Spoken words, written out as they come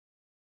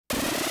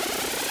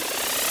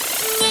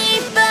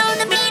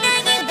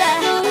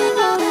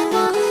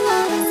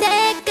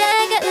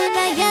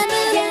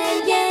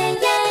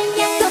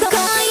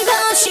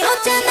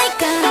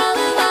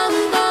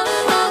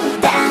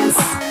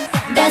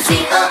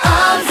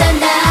ざ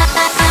ない。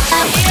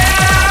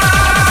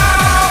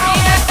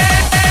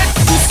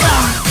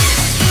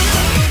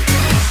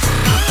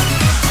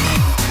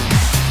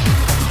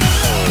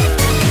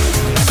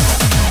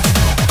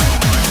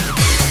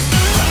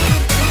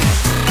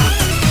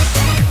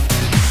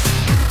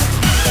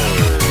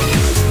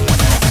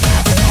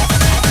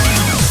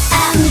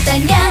あんた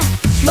にゃ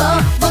も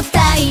っ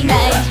たいない。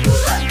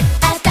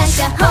あた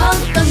しゃほん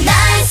とナ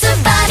イス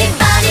バリ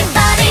バリバ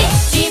リ。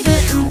自分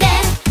で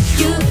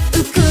言う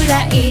くら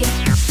い。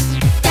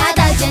ただ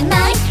じゃ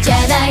ないじゃ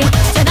ない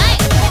じゃない。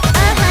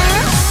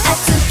暑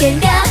けり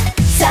ゃ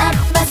冷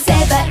ませ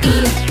ばい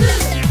い。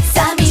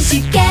寂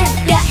しけ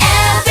りゃ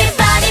Everybody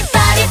バ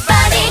リバ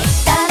リ。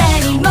誰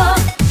にもわ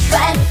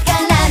か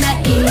らな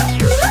い恋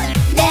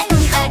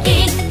愛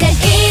ってい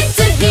つ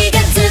火が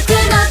つく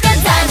のか。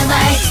ダイナマ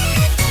イ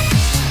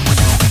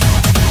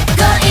ト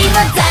恋は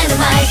ダイナ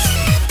マイト。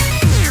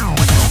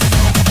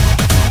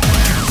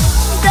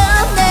ど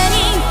んなに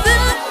不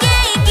景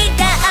気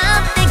だ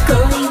って恋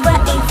は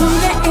インフ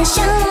レーシ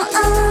ョン。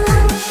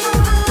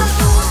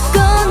こ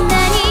んな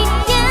に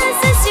優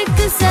しく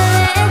さ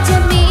れちゃ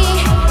み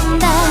ん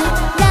な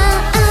が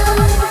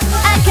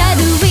明る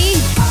い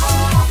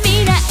未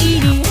来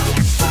に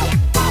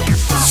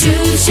就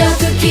職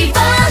希望だ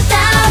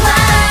わ。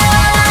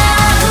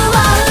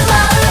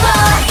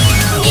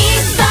日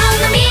本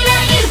の未来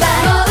は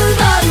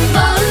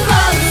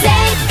世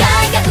界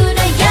が羨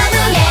む。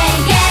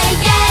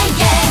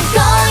恋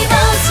を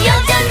しよ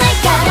うじゃない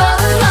か。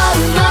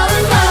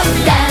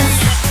ダンス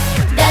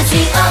ラジオ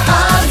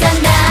じゃ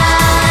ない。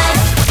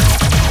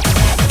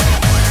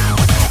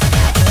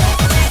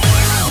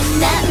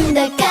なんだ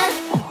か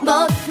物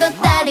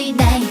足りな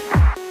い。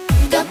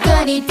どこ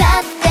にだ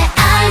って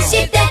愛し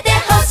てて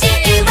ほし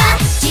いわ。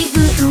自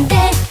分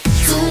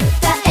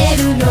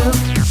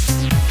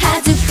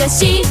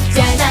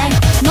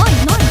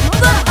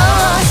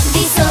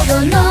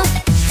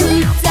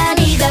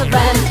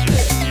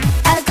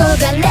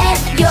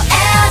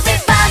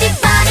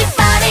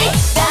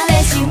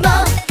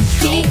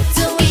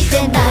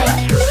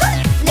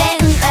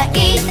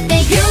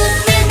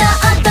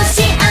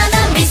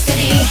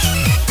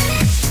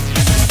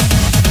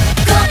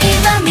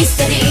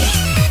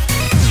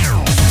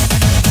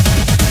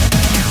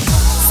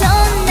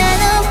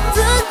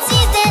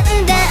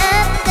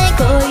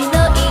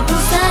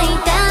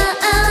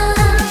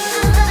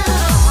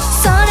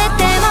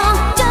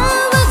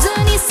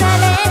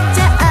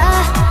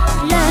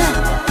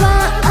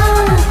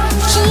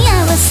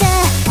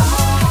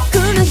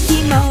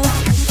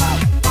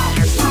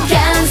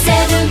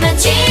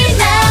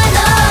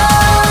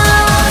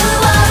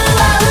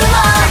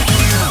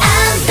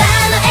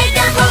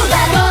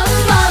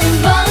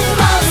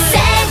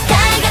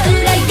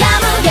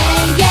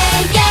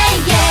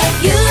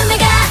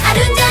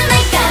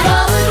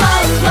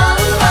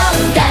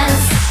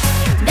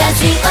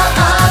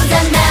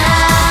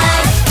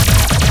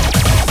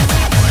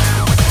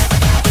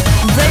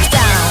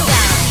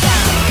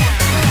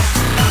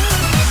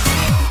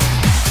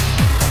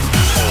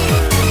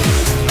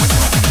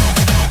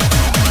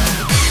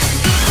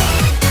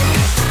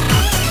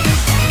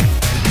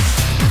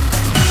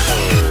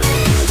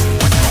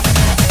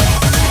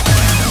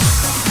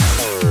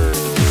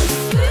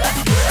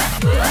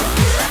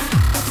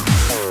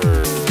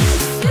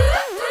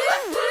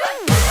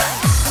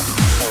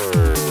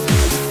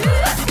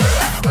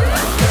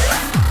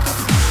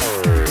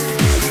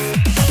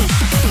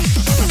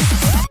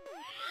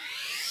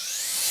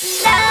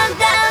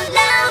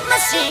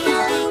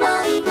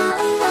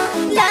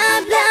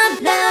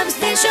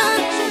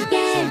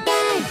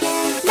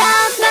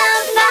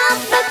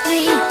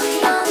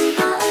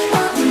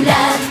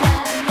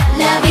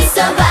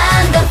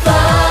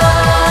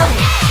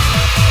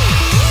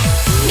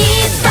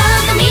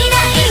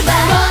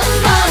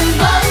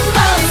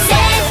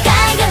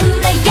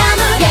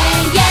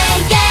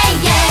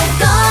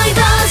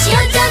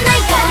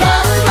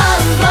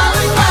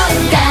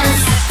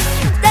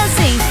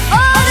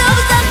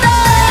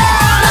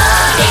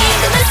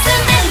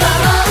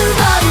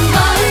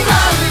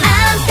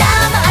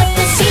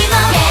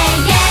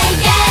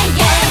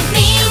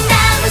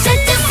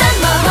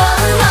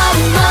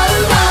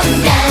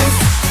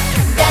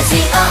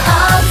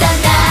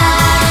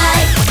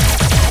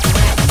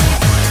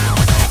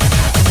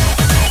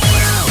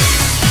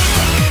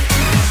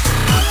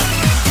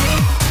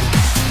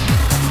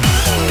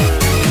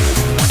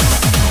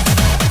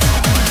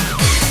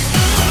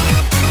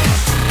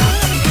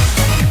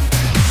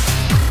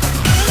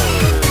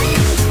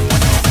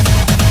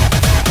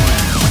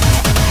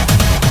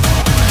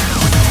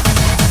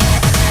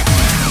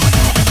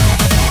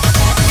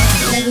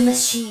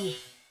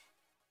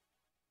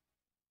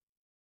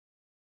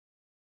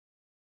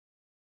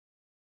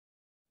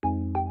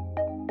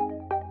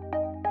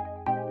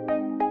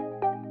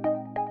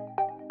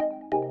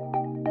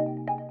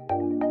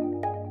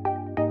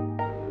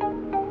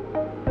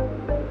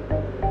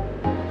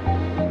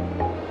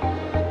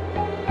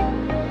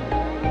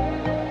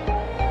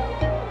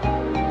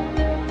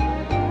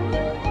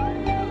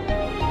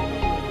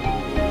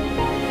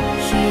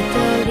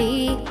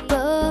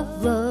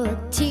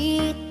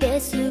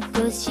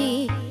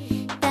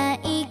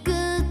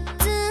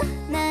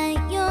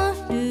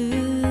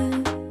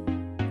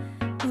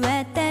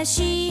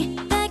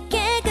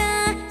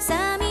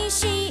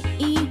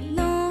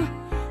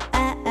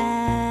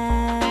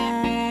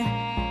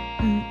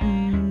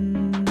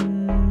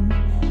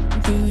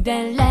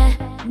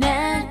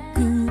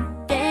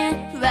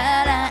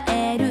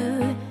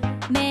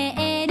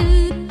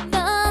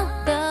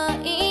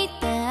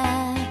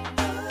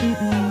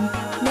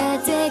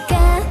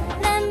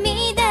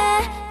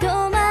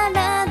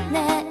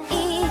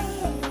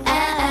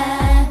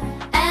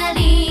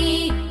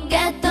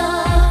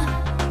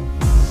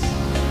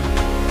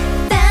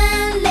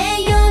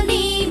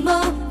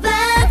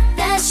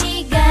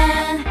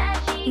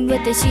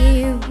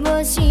私を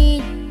知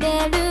って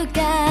るか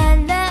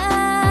ら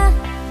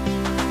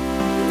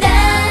誰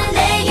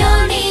よ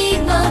り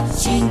も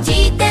信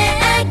じて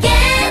あげ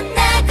な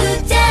く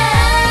ちゃ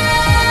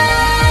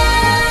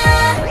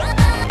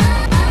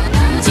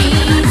人生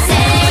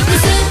って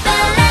素晴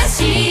らし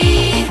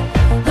い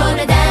ほら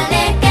誰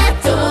か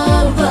と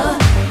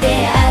出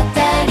会った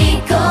り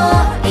恋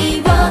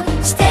を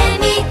して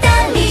みた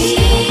り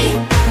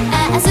あ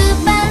あ素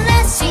晴ら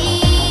し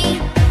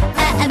いあ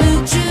あ夢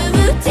中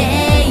で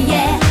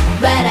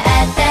笑っ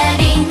た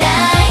り泣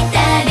いた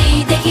り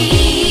でき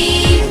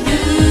る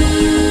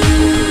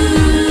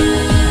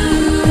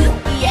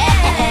Yeah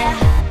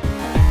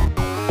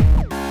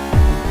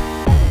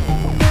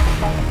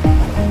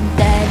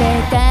誰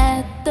か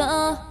と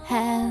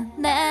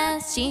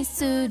話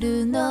す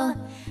るの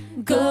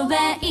怖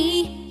い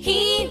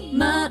日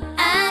も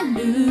ある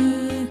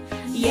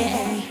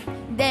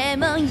Yeah で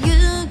も勇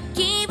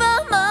気を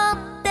持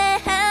って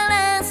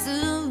話す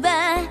わ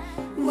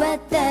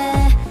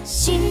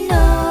私の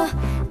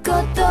こ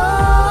と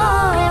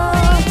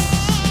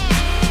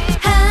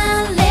晴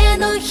れ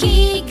の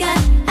日が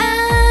あ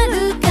る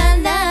か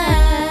ら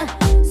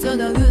そ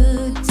のう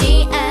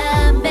ち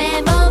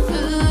雨も降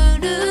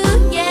る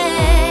Yeah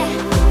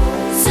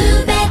す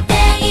べて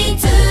い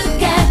つ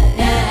か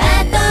納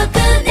得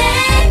で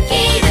き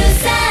る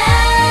さ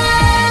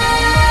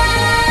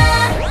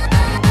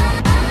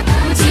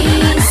人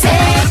生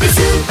って素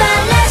晴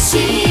らし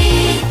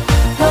い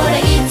ほら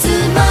いつ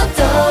もと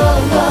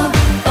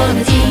同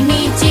じ道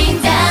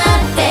だ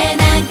って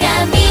なんか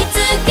見つ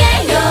け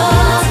よう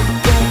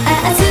あ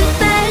あ素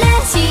晴ら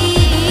し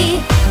い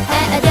あ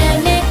あ誰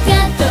か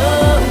と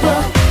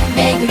巡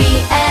り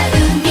合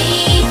う道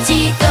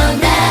と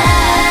な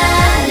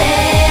れ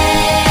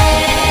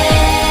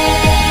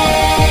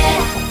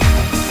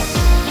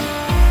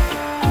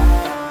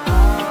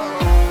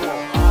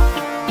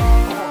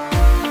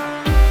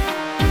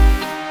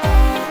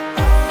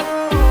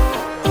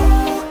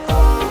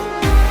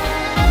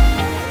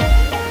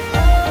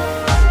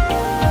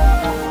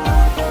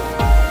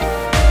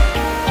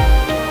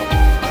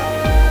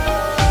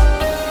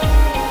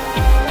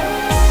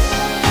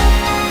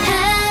晴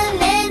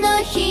れの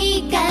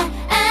日が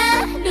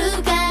ある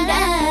から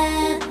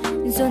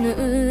その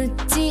う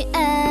ち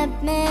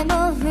雨も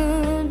降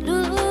る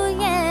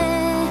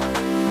Yeah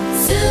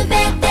すべ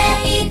て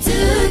いつ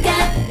か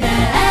納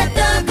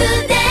得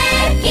で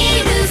き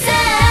るさ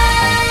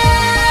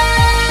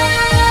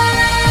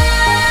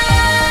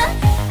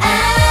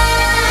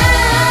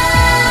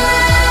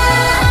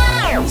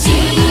人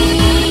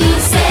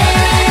生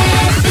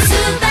って素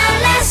晴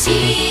らし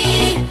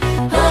い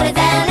ほら誰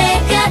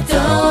かと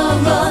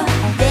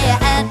出会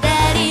った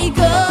り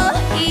恋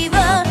を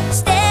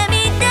してみ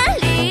た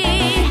り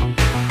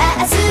あ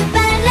あ素晴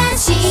ら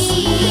し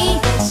い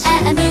あ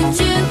あ夢中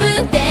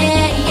で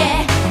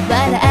Yeah 笑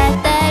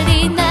ったり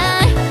泣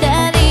いた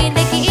りで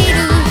きる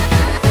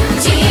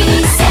人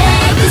生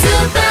って素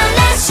晴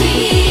らしい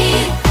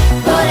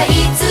ほらい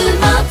つ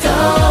もと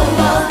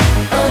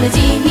同じ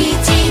道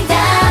だ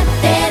っ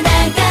てな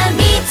んか見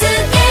つ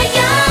け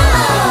よう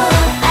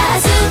ああ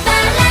素晴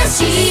らし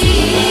い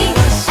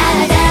あ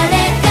あ誰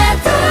か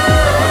と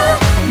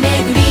巡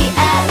り合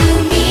う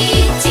道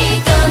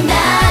とな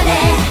れ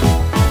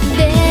で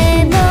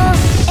も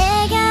笑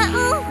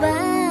顔は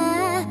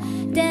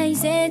大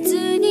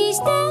切にし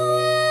て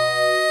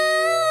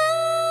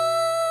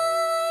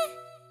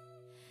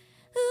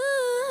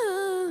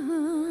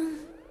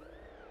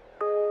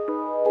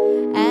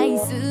愛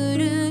す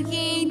る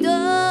人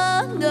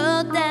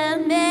のた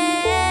め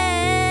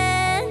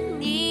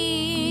に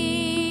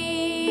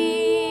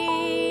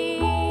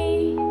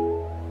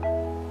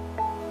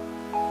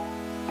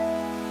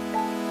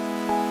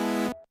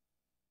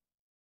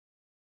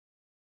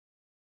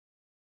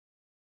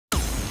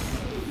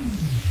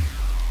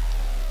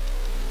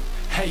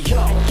Hey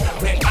yo,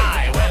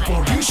 Renai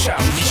Revolution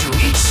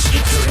 21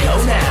いく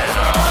よね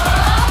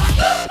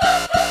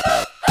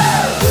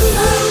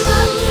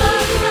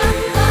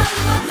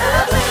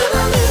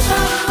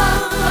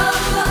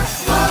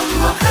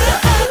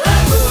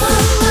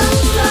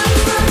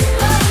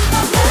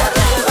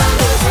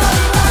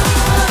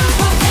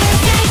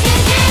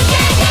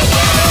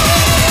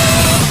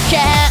乾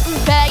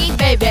杯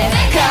ベイベー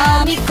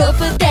紙コッ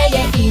プで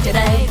いいじゃ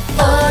ない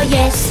Oh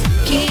yes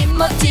気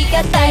持ち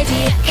が大事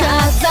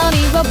飾り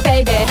を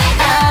ベイベー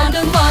あ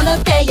るも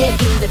のでいい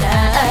んだな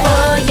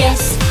Oh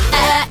yes ア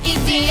イ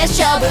ディア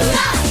勝負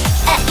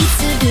愛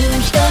する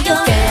人よ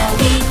Tell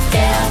me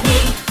tell me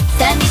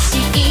寂し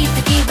い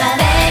時は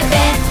ベイベ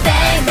ーベ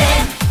イベ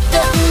ーど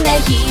んな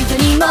人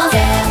にも Tell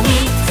me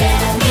tell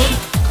me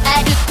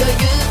愛という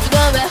の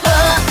は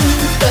本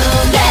当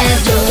だ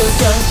ちょ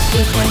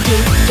いい感じ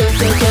ちょいい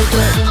感じち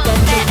ょいい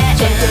感じ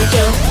ち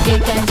ょい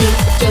い感じ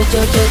ちょ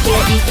いい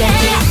い感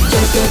じち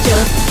ょ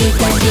いい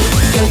感じ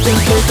ちょい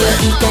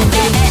いい感じ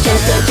ちょ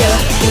い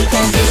いい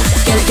感じ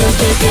ちょい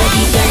い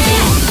い感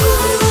じ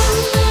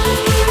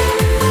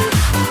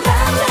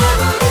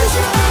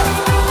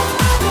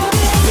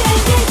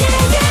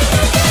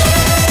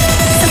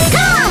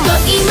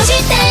恋もし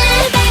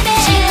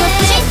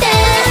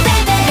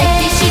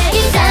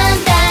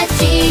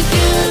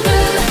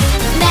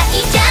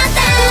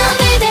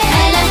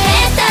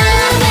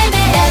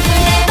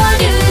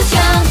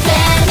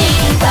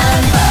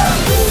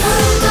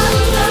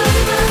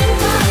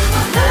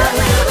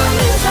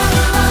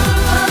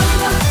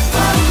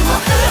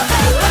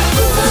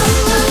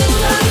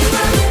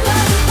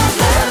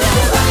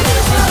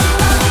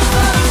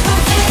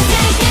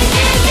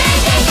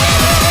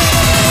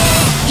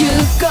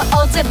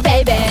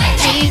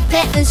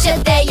感謝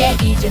でや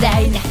りじゃな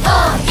いな。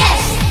Oh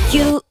yes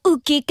勇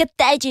気が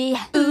大事、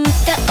歌おう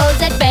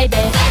ぜベイベ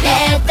ー、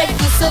下手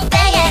くそで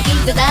やり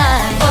じゃな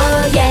い。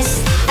Oh yes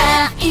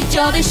愛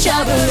情で勝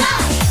負、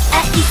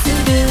愛する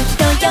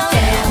人よ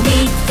Tell me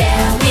tell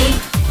me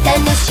楽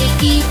し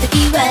い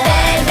時は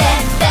Baby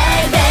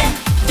baby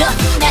どん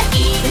な色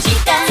し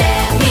た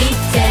Tell me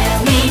tell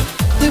me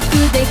服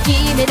で決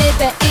めれ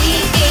ばい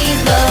い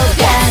の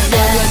かな。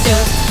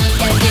いい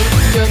感じ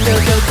ちょちょち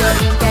ょちょ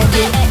いい感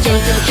じちょ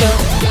ちょちょ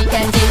いい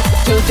感じ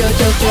ちょちょ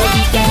ちょちょい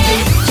い感じ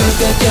ちょ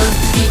ちょちょ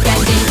いい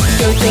感じち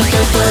ょちょち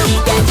ょちょい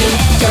い感じ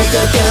ちょち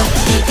ょちょ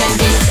いい感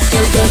じち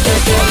ょちょちょ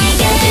ちょいい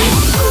感じ。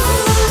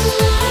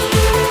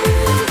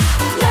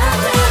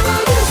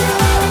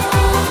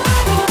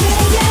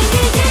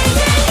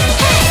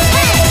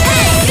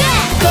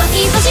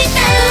恋をした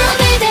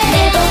寝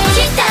坊し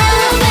た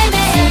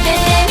全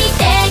て見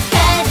て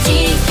勝ち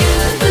ゆく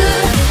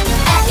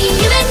愛ゆ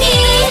えに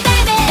抱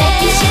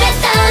きしめ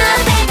た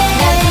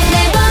レ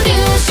ボリュ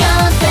ーショ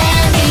ン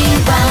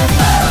21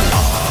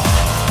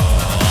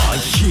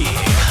 Yeah,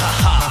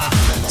 haha,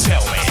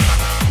 tell me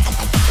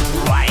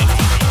right,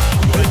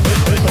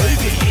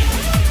 baby,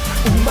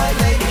 my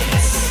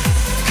ladies,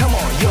 come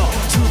on yo,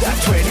 to that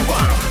 21,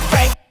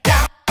 break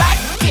that back,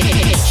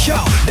 yo,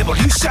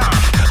 revolution,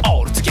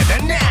 all together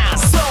now,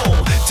 so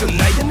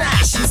tonight the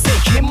night, she's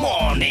taking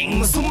morning,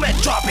 Musume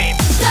drop it.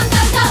 Go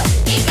go go,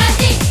 いい感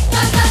じ Go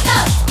go go,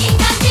 いい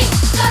感じ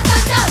Go go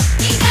go,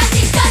 いい感じ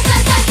Go go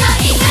go,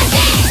 いい感じ。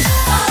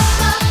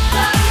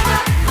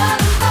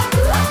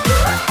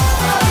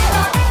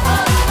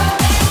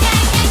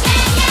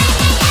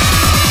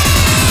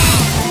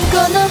こ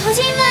の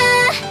星は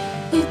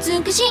美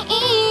しい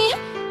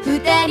二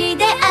人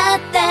で会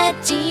った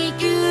地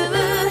球、お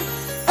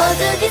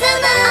月様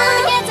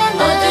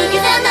お月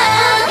様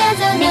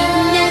みん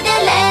なで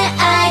恋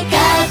愛革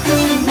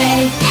命、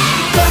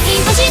恋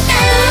をした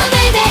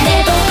寝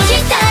坊し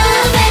た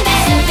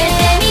全て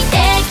見て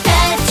勝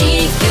ち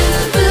ゆく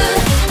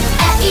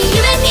愛ゆ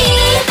えに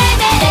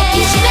抱き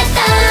しめた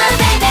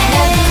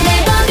レ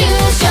ボリュ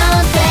ーショ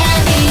ン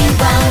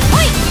21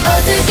お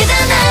月様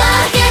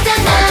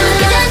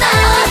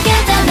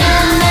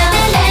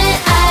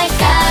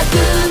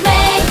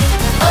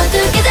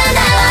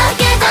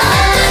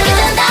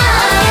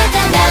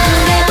「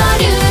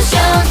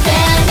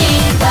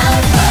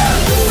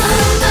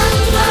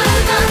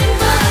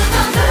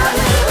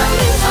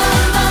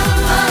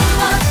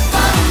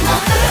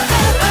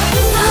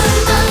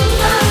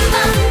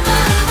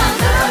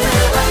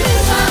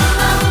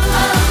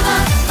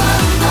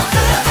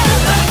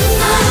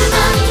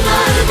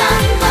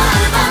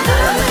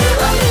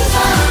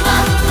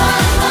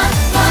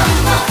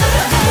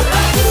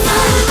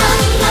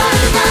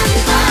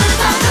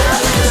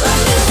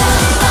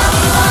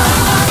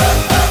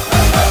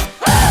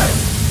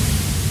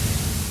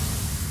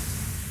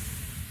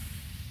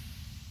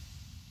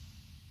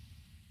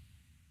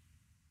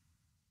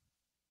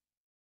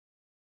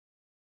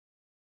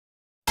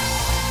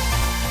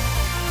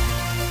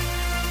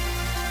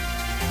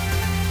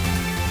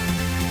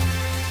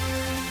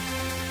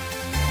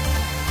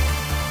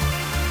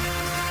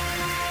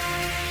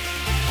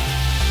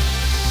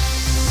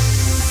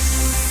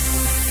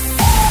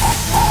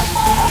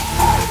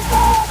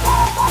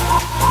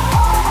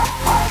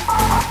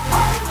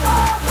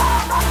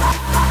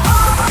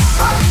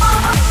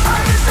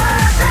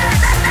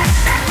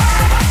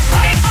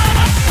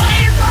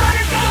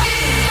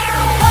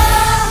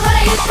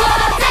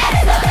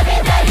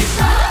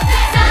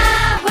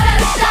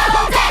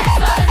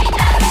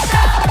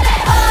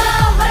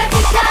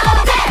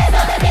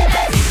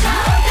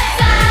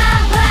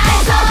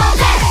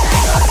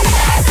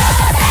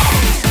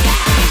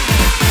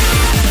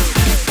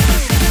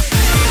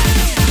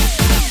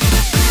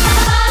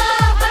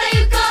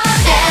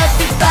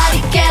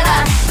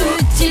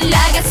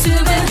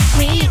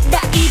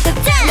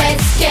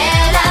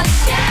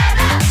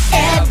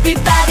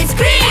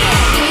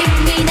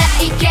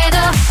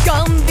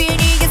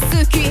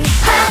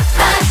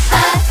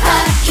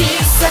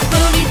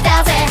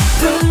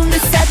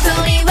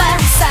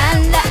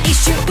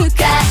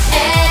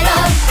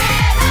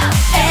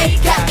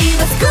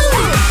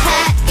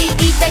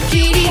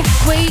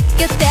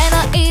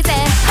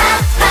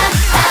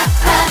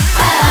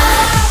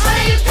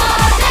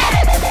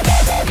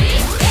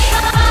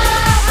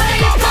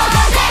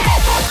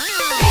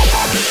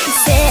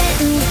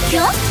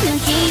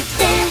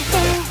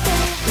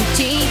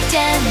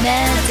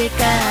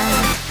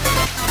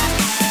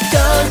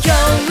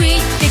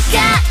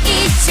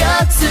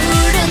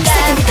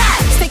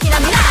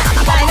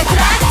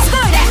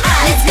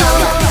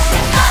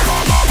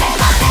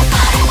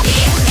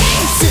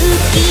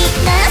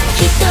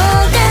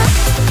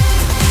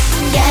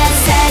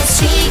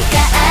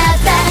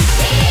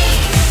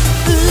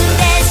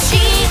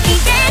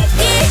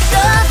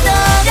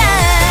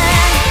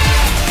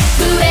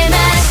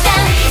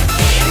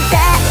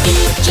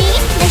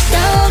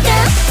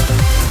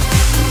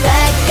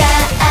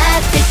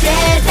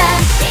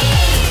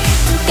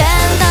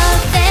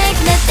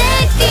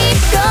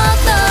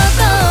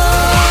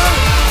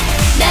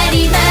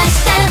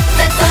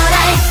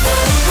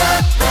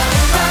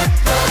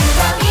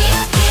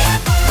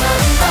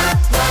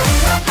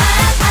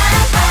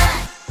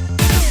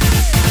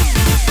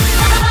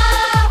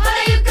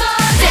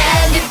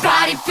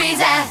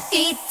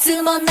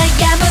も悩む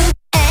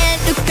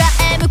L か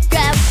M か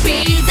ピ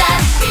ザ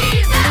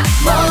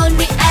盛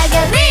り上が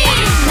り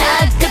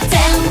中電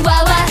話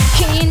は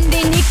金利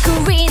にく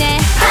いね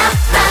ハ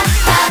ッハッ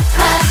ハッ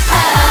ハッハ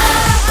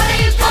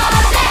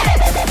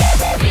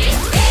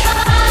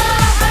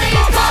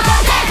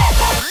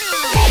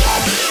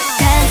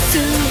多数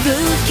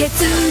決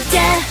じゃ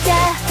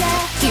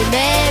決め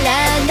ら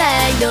な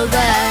いのは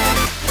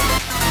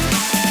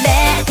恋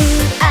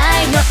愛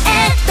の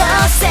エト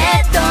セ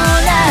トラ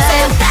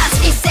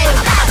一斉を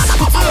出す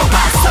普通をパ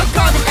スそこ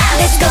で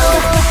Let's go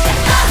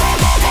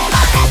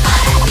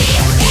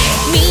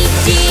道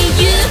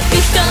行く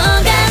人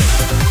が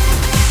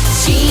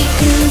親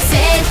切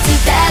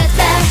だった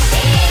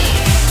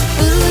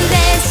嬉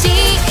し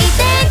い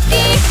出来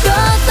事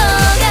が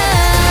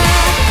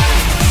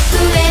増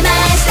えま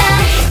した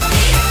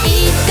愛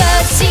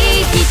し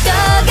い人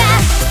が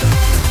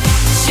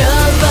正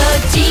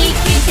直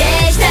で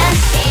した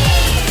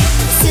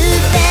全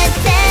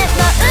て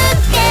を受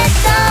け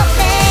止め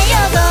よ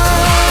うと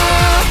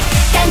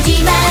感じ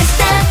まし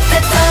た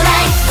That's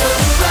alright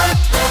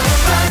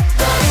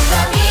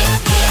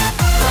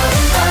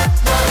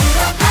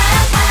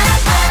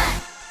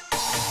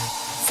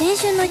青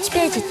春の1ペ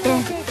ージって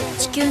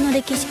地球の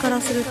歴史から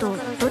すると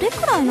どれ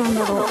くらいなん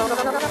だろう。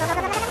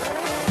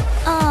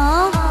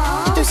あ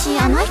あ愛しい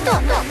あの人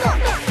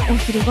お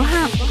昼ご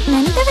飯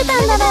何食べ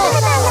たんだろう。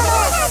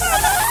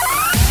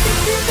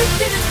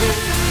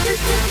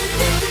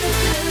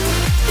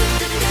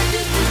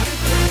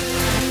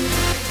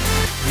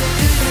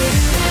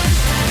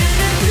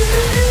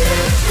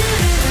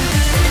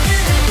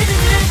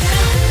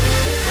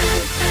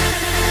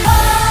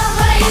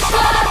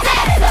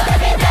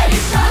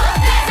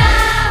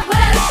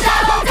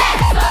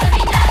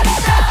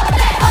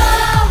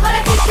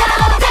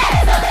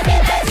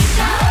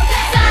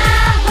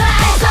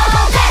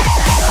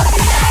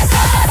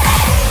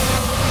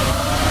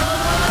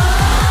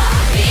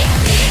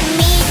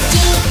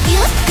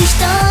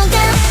人が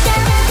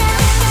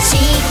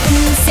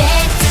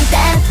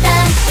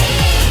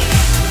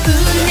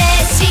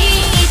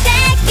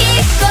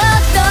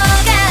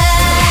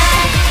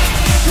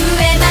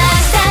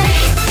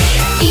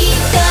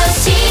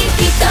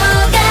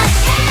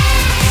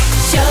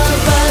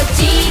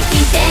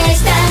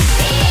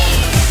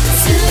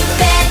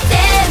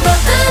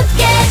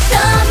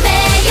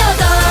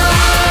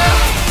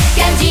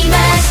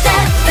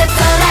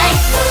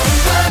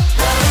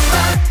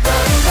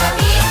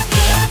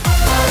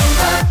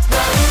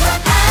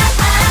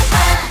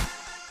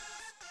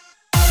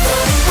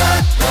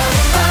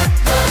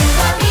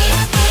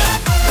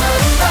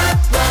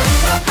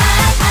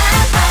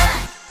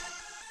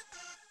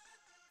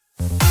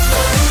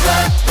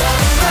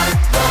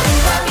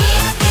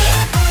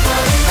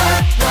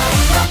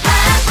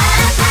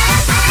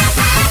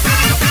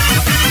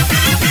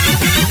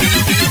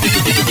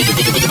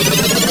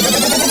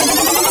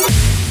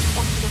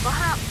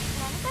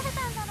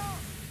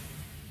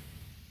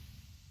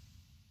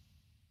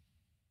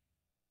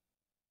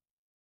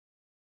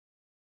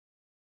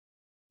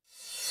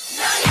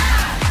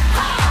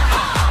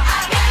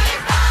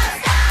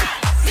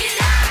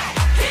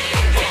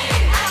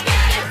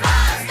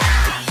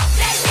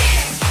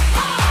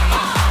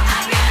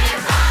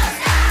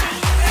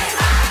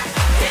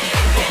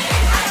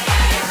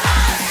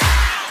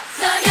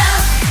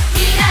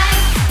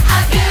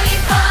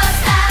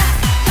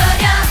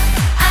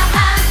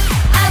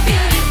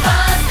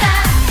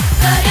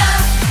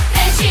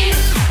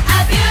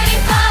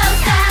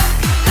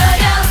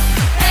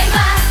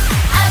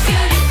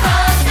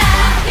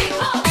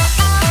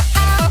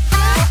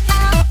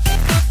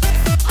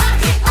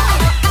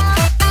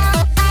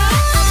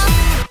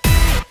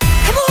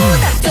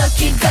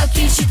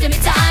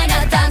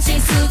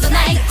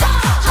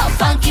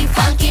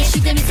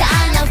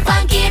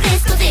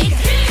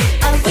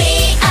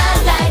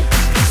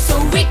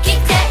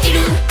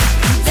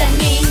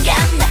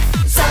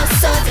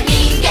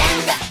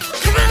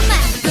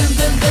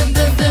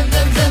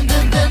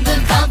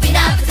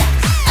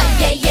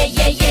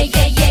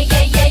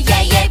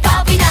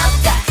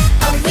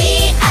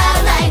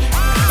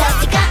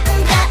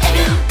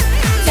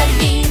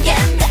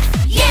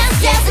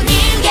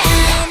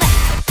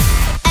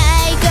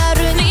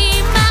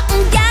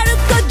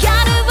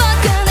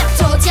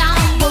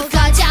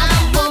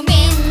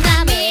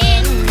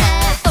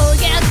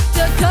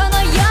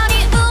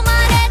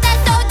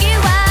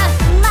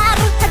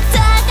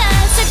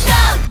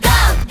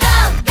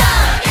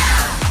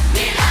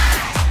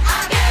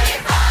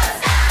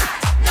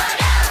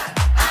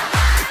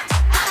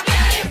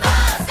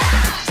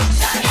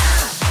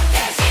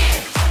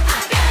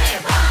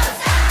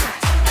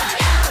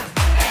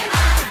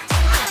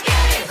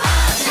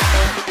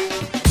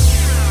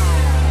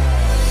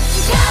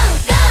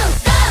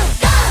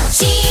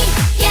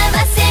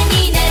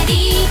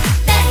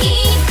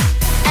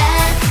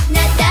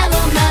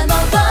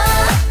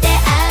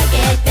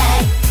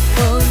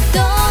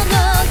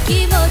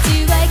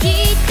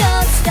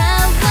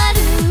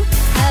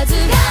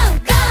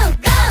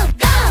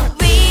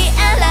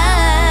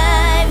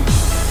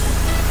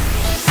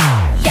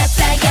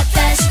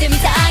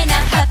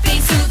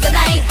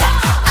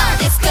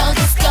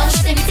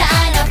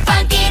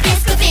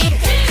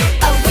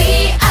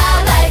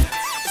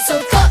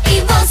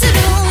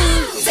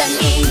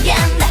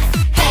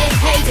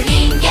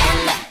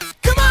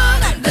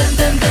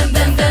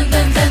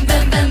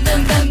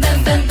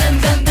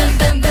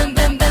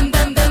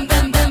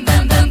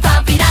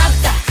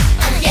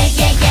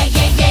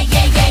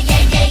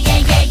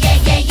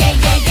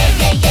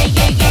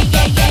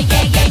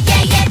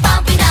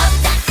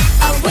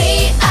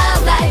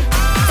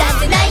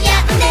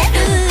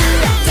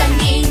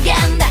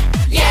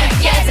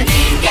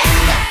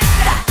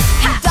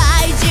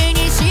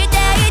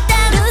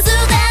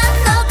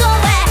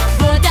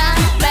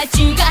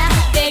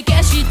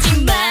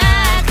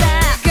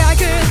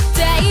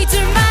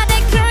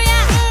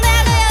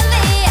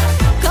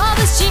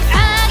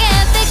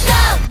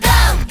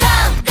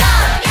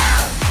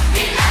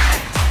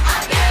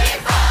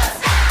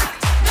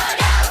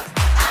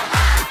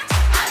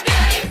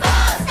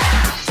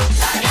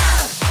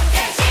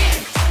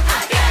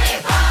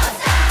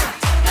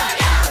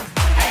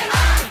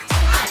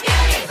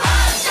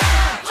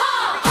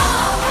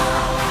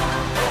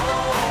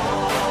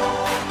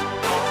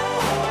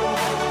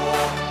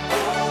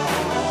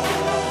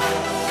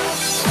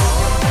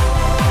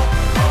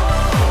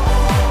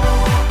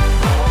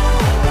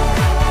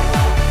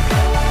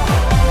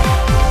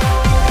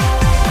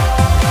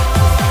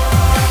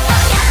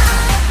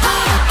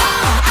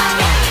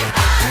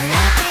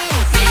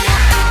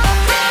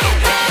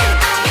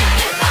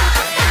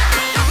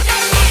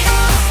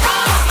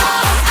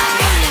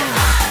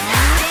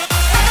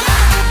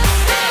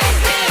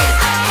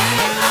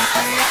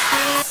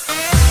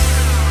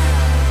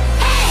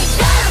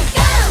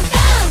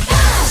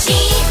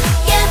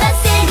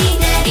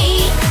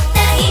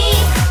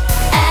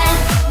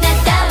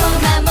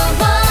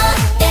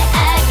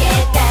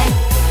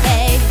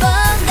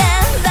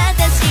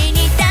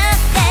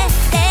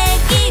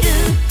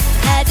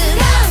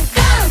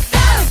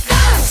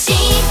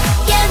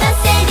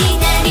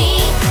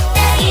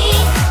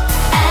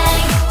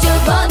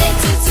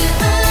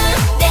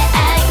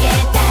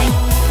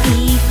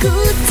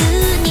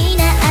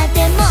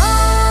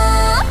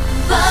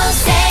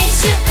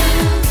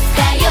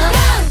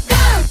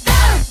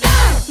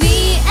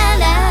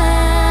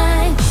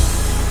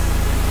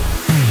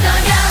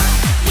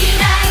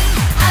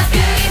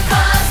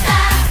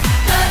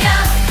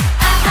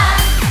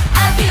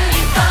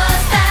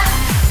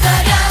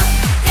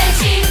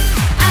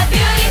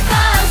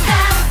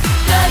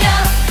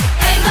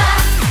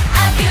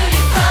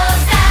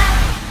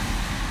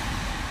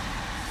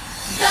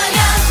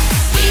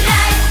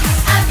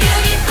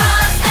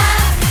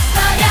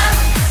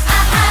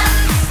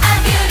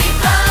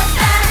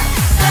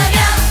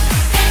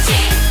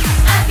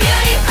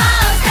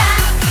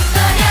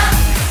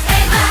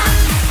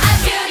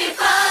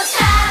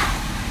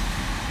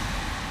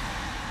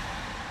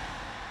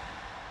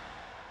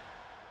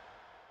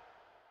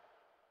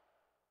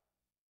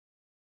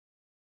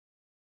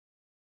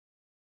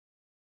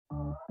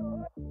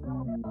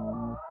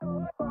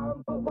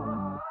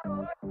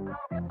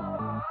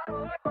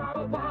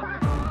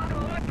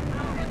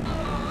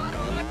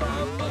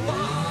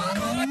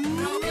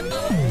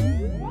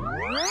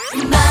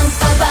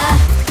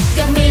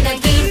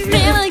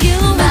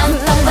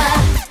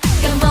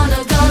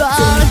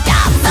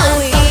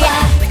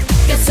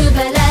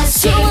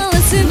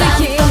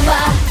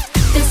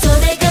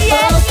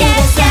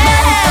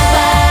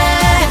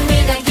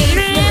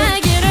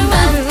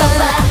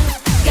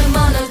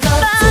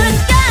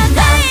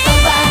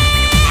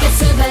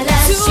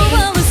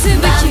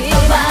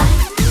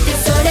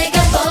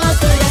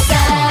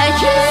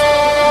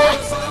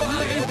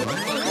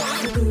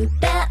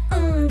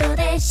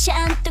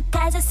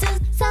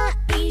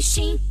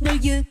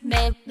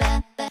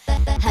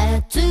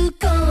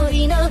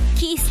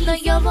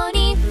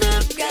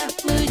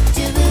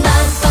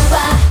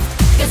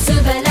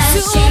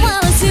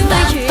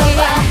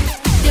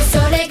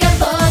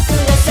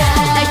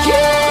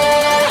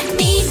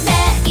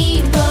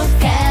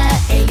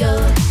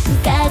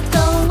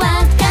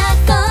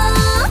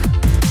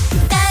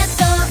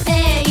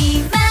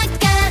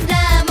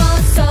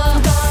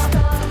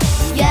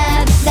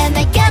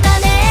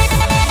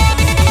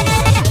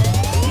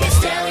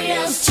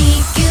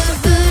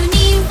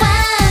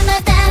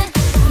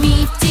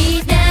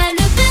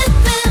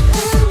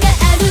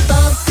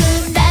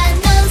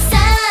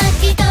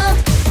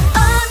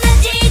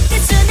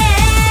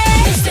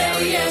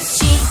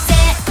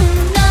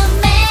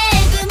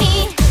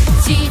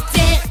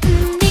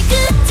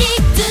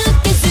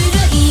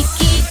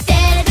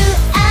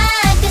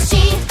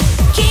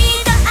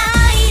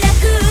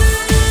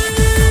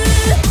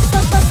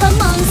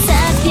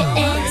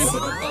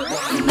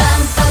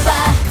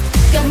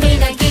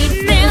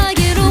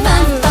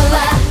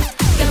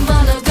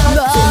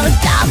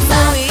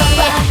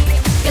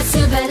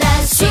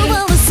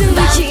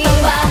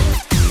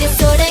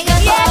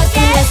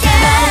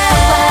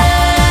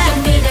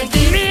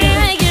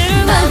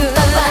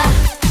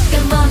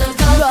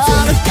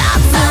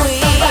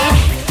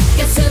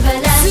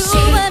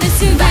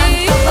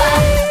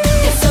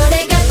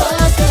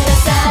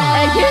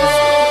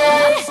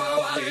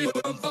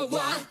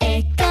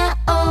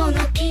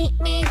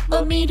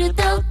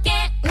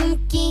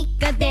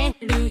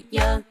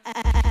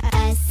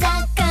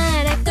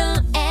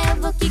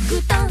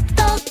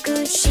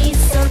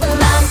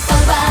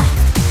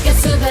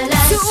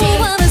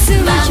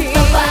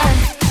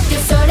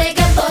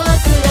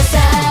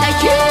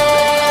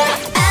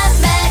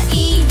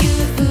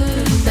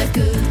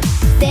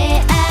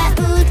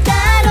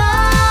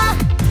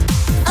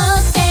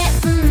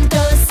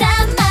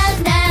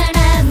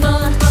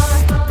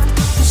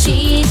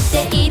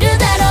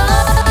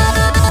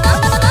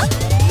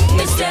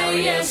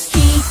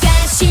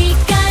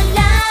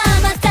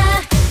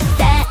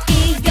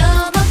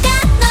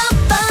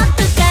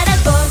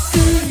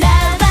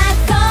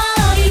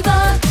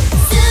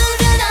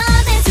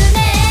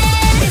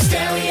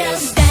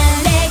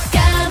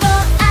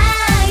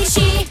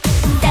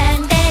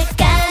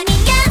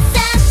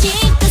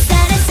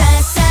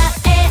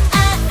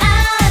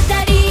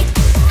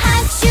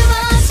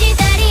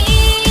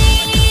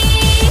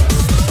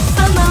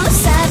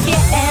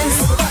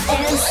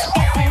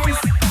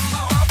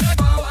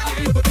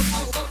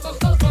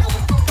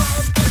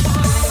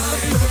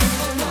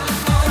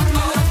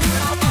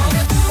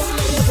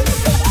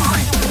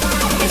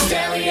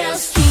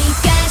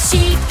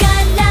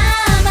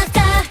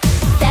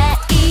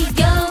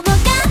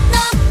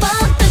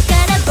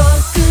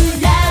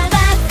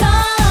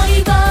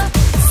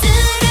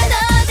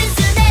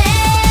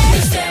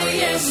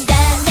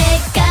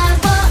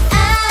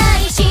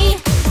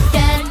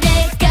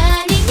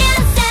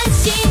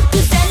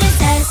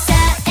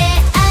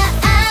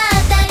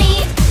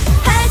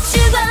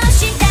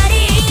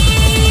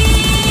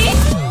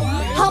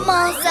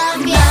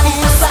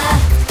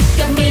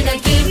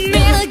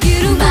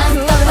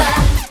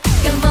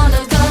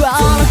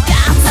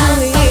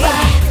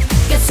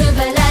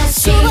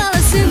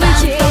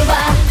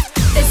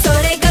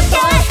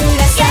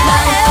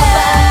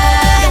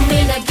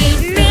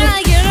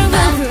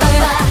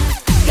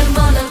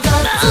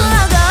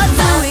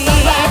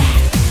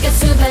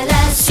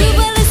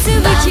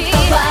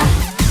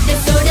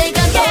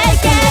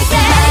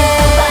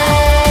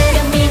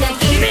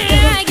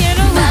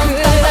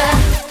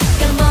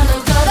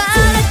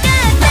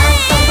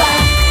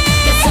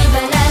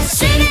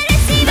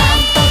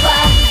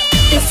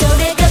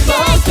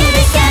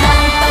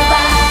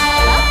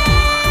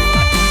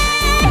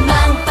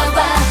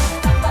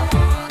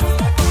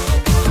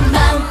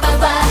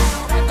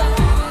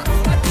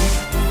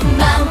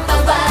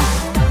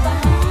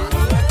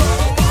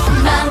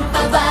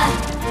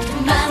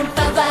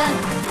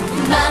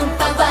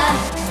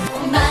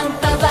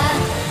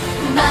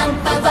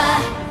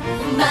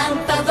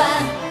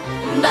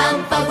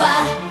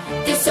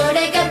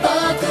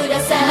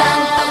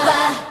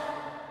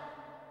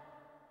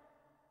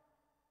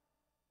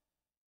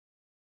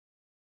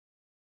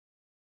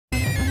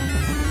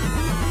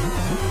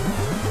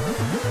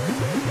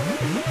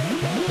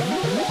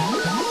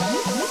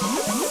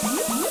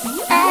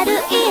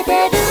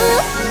てる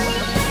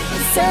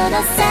その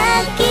先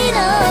の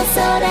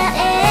空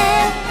へ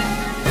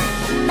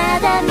ま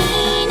だ見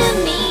ぬ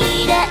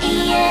未来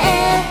へ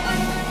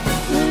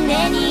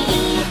胸に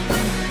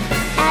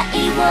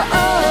愛を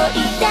抱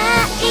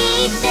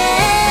いて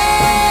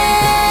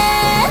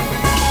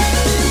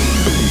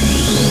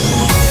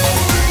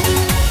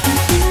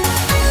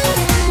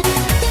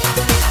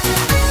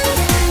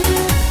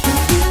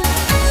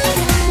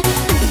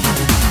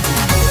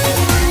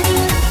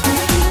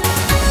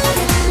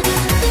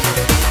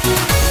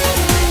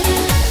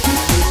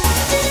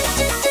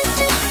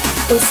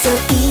遅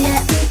いな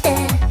んて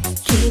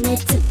決め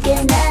つけ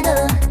など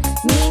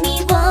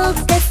耳を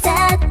貸さ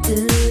ず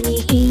に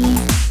い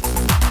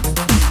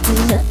つ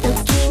の時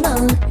も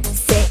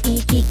正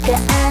義が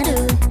ある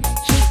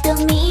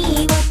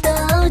瞳を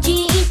閉じ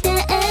て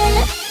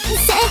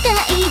世界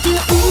中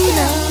の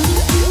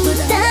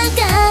歌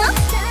が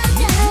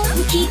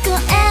聞こ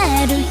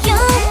えるよ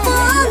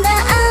うな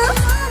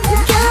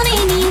距離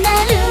にな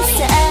る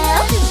さ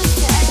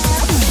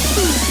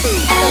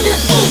歩い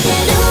て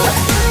る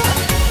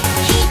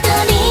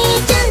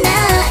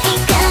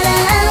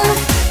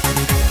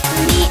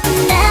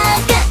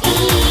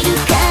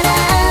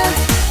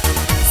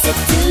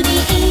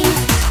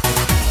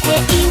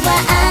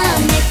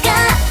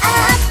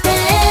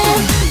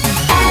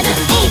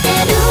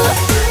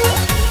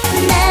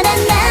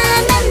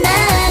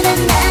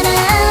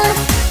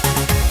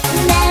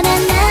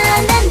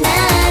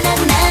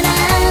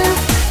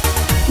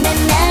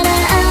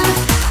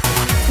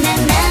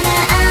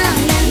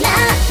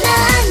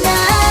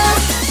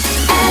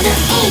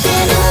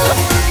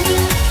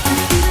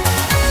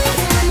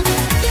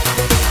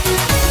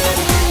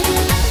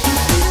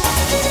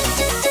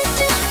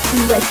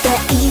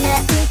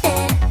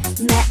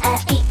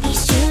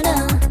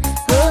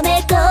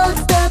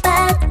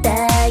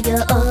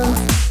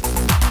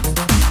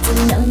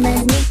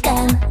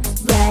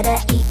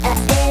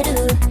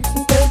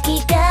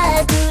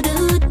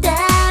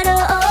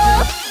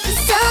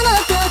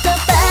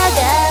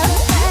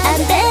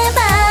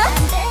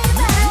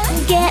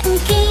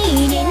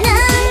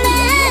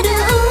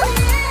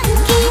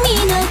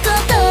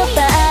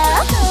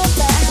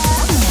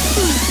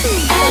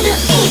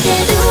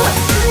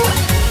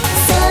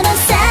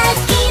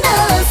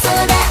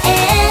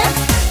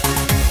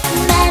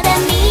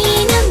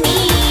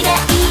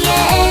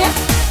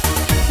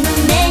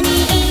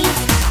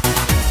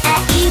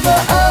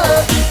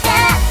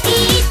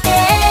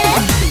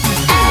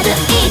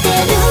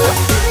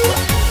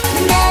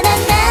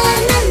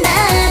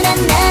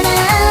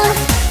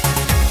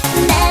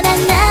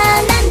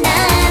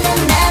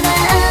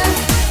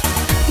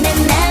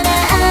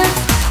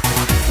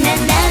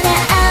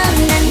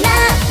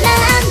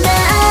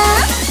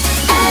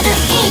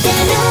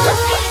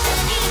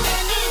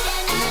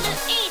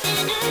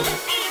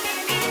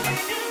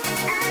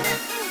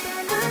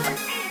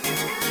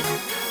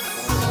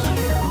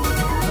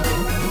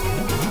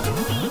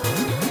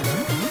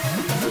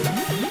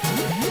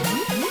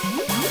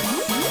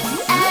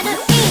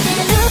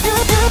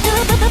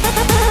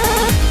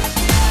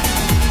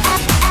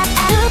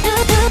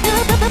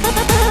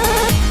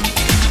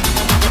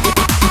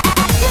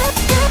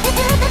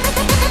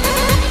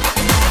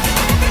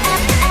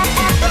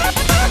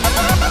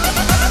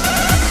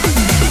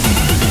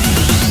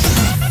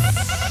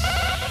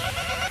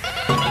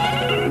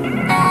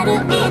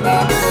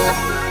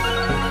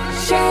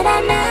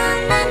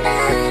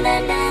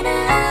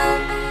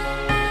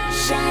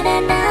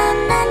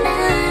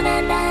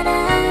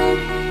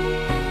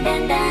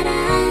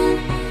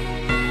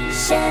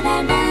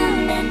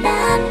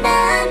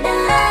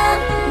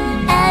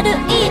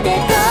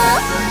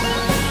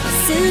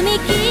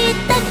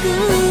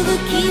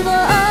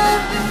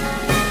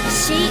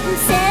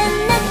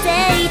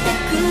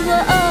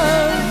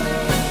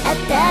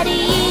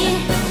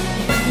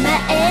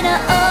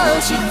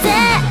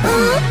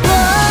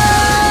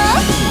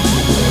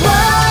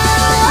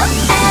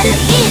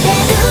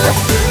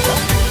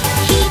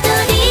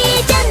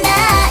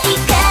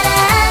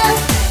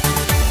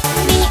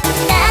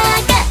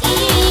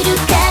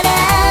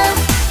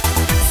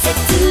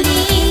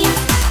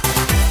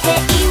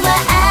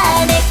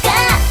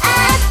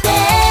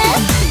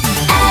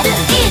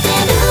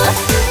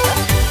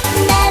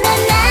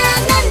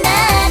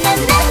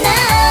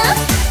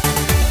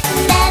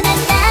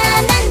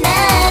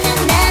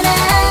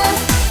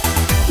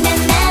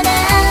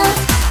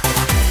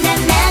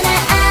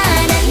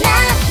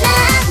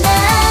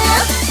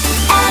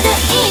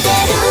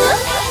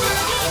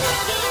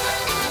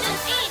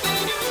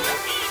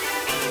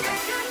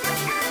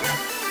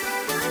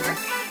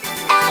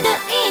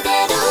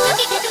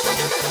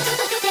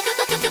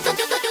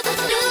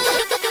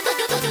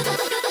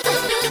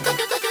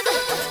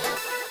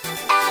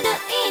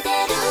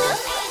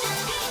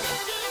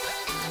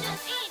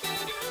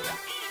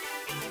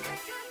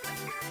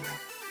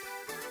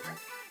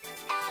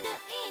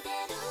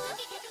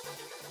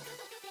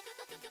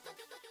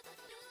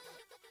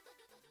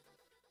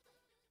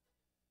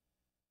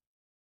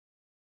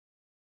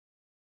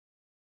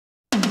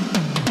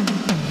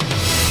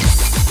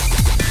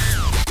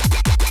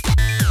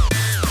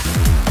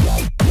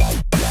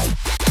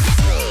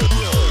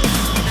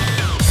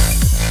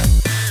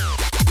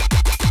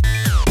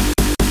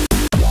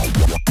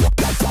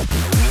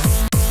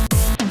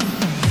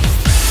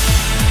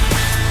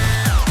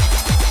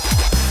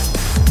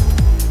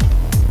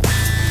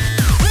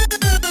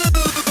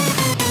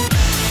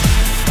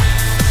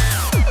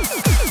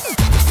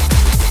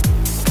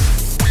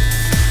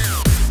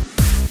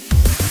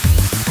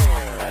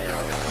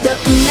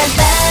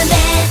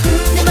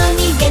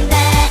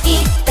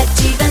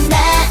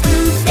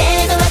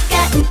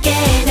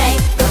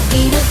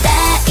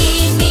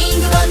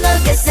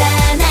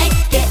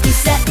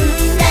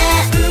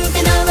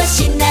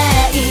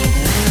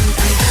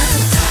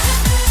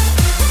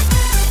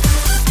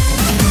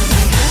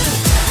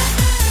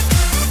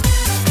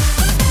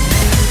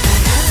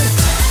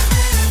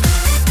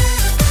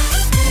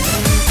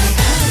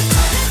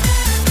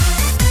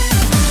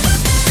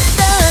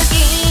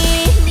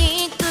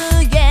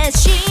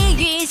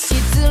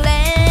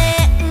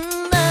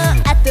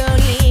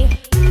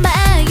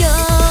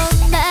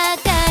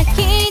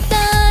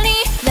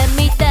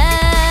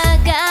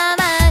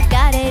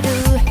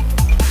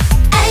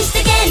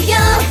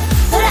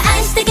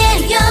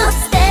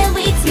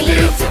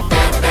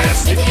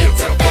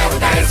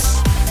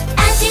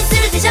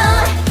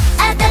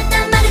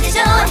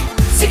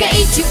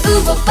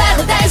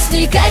塗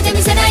り替えて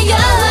みせないよ。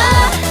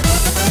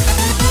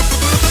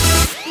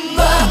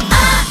今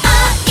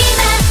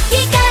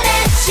光れ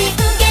真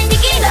剣に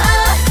生きろ、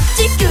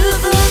地球の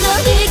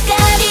光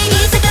に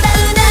逆ら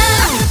うな。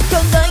こ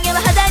の世は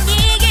肌に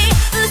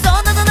嘘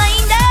などない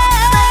んだ。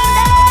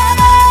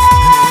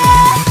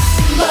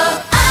今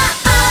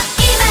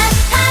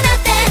放っ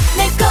て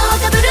猫を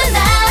かぶる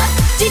な、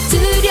実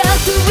力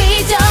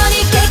以上に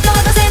結果は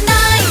出せな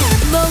い。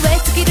燃え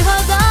尽きるほ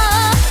ど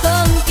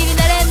本気に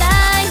なれな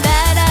いな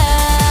ら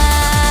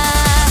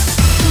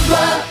明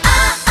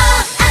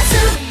日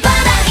払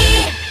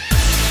い。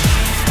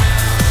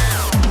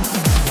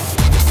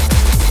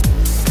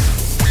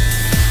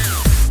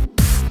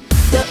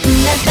どん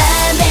な場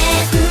面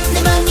で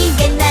も逃げ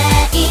な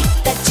い、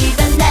立場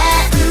な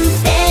ん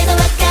てのは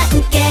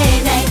関係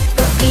ない。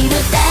恋の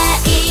タ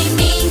イミ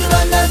ングを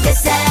逃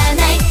さ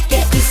ない、計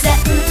算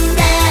な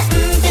ん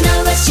ての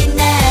はしな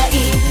い。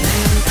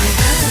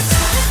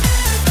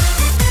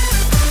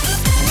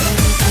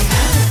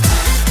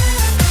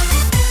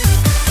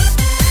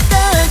時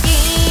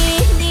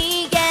に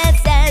優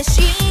し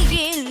い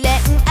恋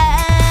愛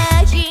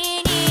に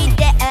出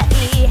会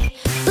い、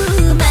生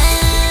ま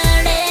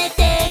れて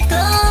こ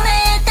れ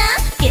た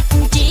現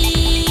実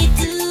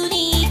に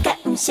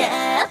感謝。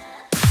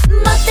も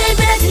ったいぶ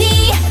らず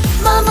に、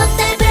もうもった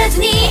いぶらず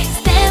に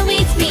Stay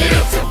with me,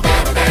 It's a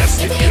paradise,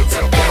 it's a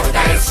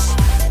paradise。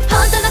 本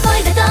当の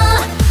恋だと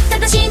た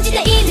だ信じて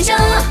いいでしょ。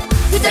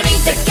二人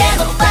だけ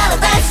のパラ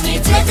ダイスに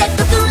連れてっ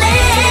てくれ。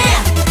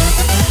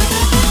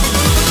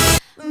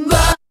今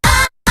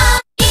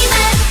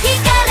光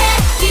れ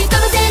人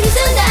のせいにす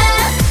んな、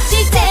自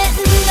然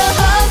の法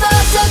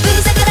則に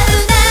逆らう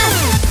な。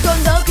今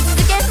度く続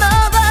けも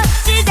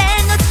自然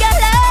の力。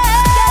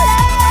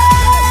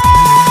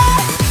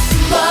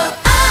今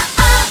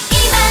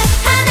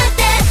放っ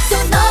てそ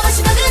の場し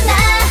のぐな、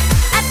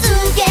厚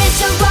化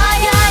粧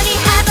より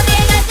ハートで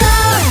描こ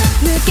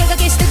う。抜け駆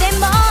けしてで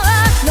も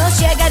のし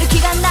上がる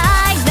気がな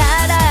いな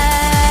ら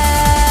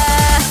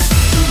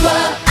明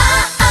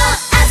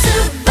日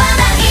払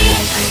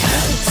い。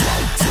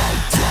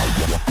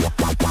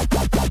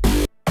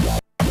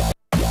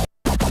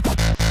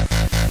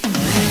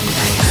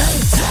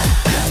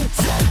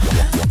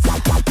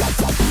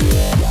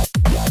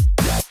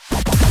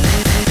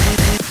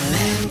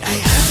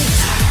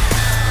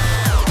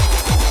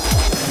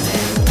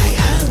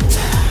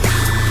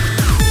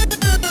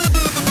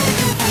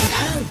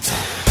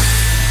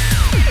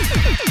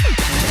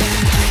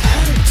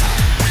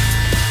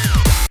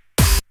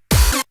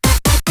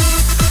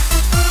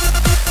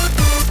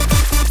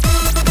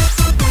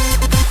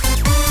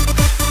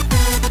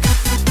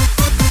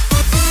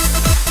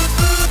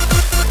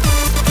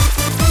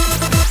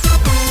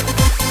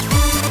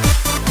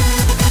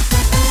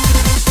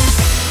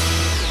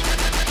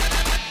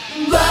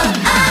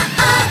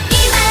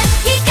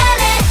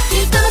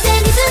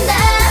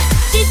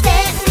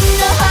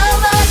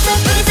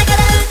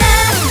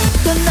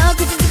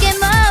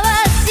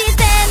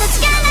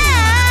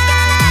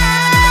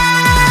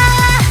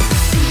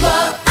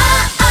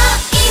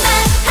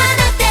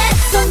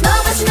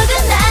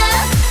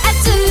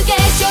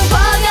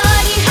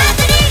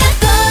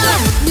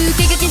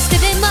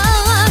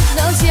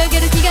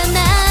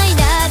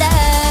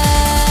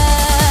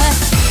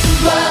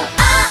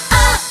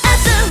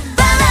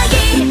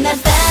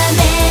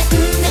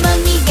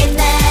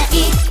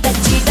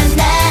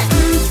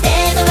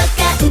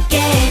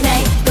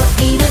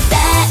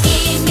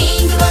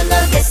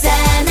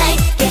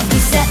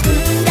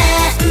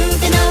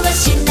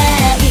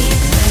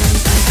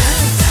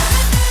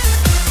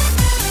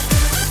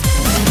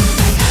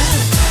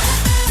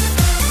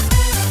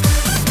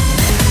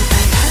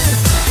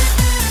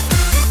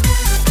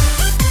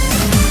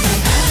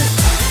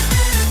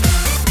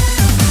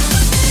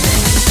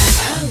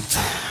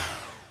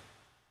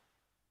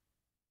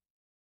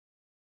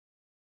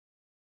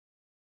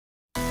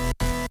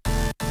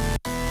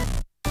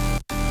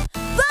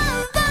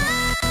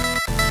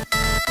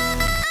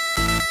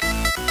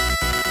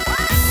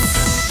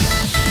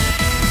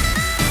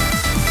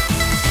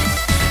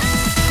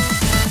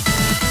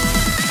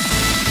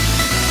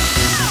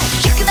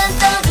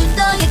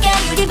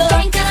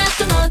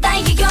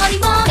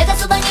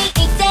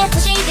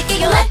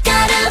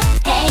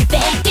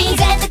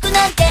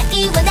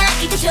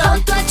本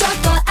当はちょっ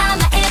と甘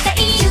えた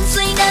い純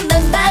粋なま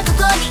まこ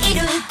こにい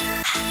る。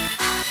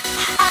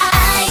愛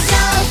情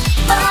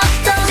もっ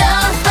と情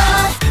報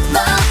も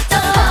っと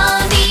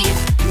本に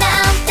な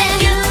んて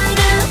許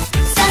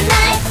さな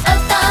い乙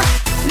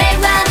女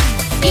は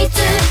いつ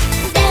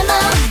でも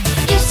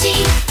よし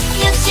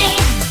よし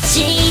し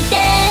て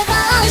ほ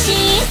し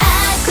い。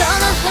こ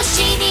の星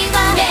には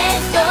ね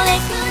どれ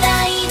くら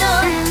いの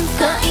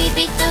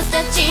恋人た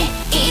ち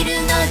いる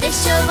ので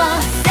しょう。さ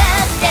あ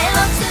手を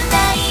つな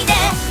いで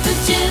宇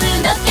宙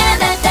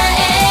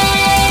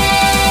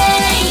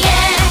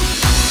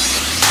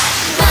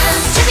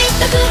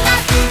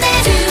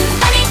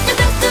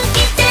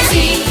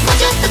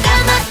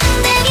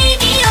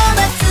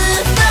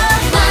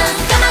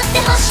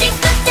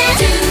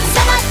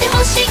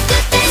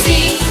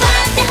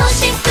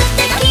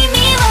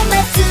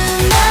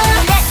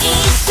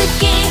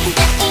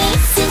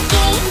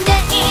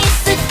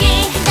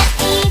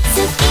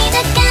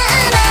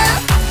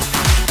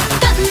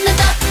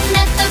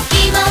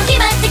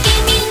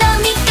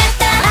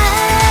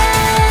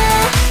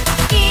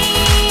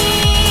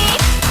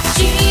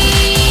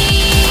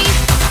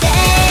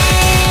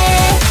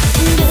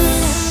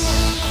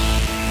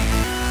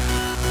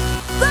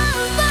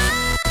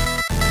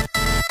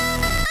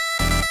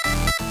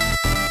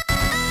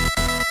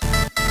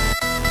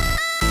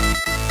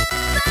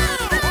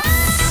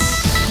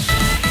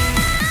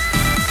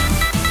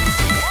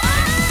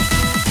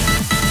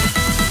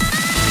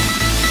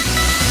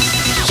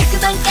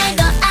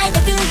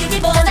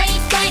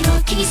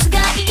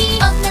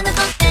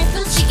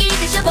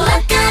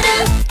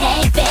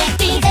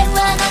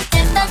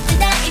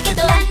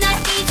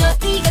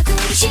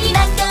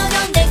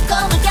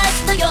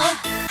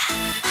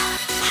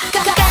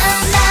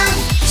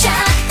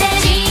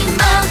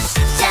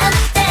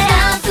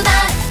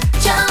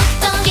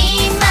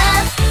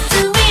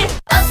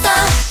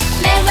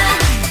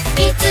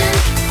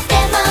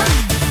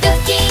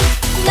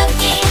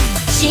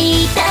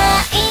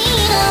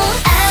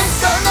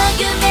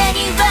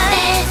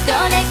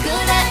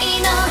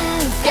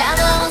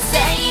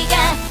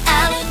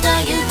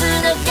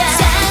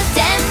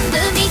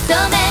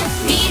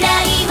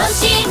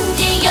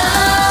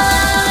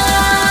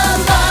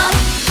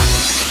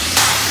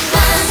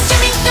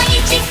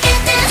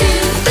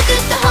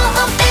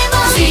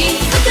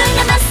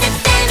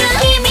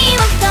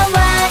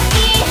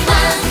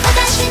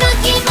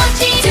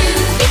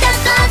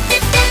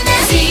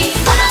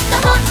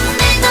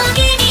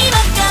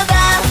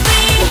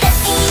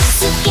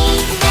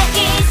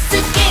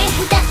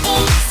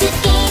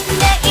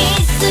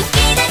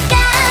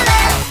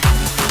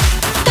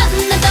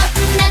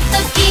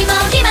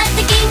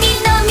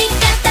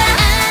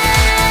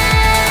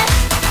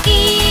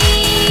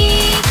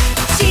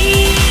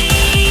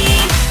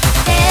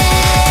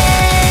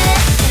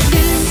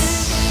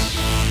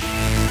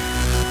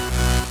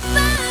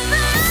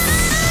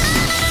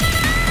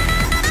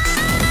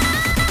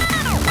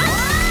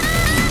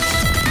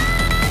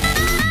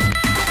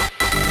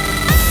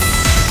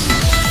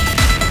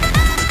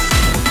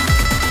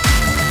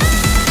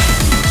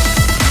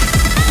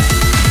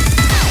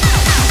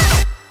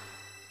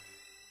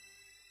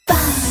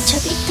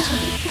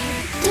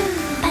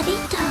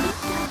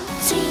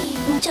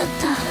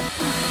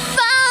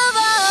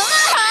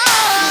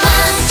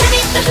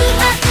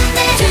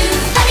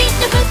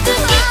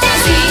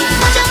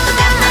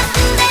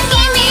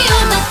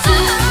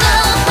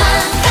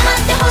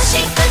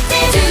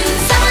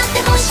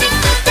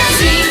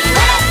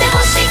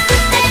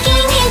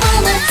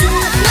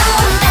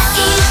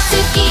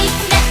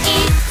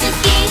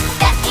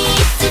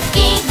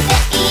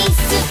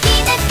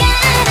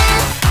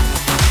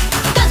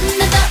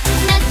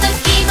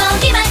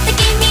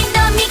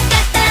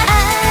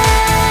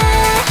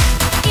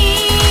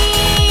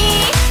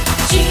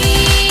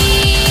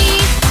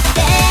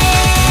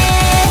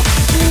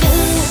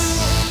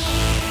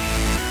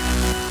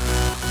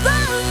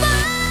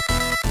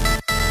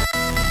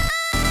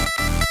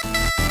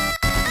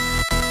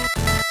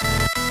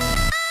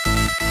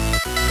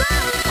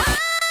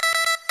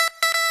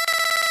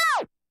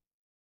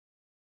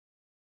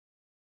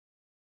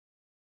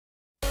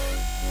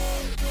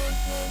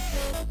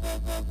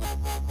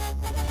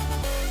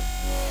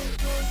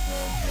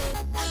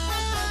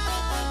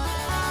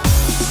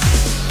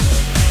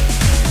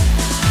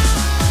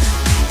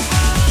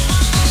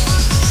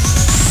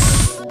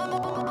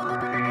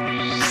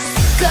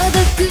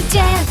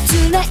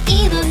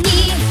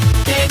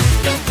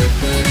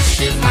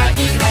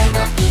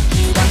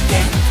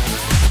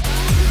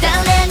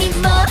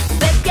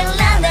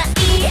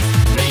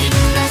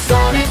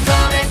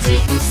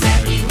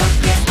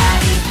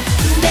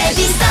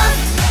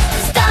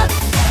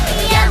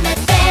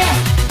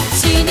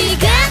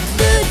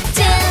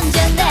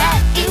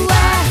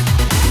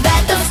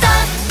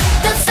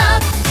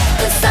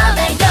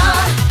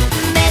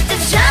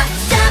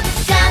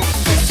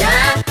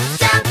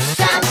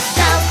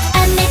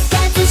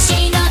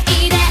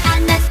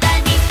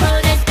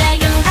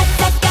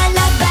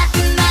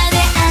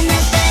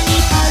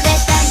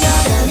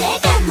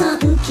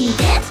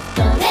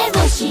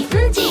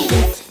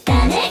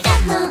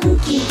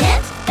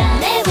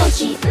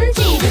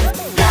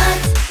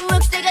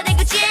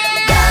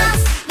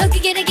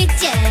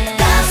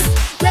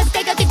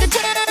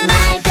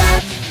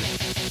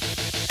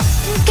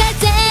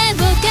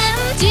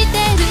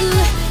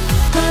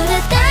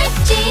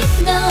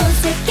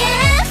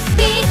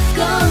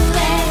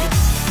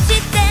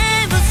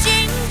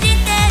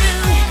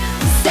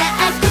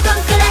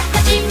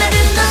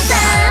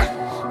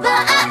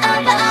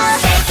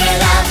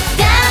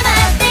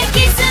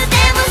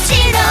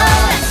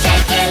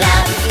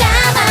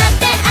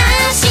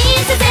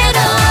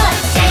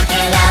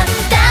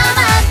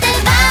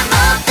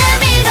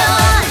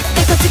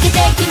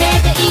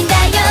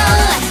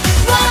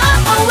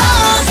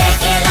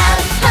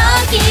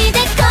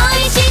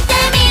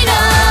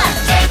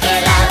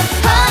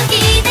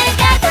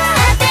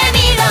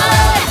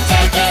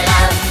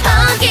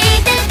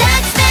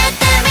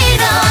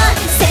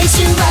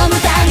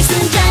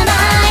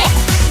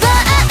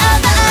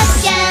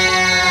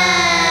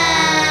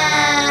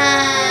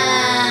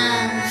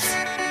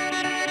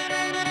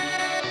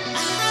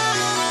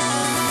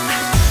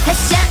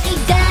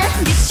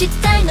し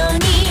たいのに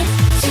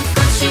少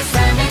し冷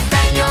めた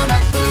ような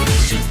ふり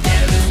してる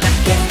だ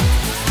け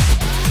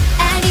あ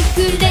り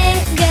ふれ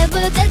顔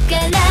だか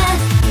ら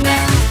な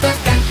んと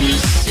か必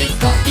死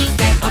こい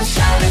ておし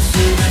ゃれす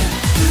る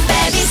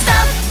Baby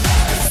stop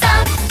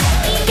stop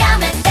や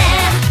めて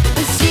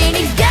牛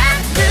にガ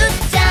ル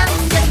ちゃん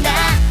じゃな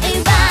い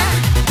わ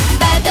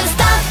But don't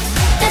stop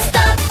don't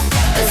stop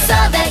嘘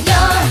だよ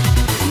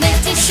めっ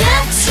ちゃシュ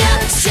ッシュ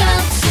ッシュッ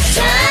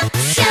シュッ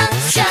シュッ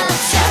シュッ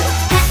シュッ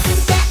反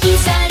対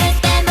され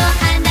てもあ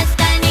な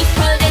たに惚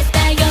れた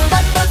よほっ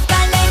とか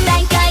れない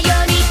かよ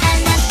りあ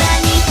なた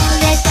に惚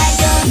れた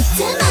よいつ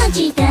も時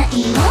代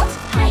も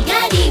流行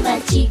りは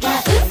違う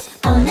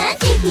同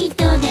じ人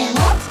でも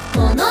好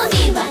み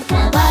は変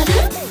わる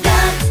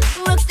Girls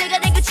Wakuteka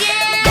Take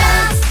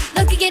Girls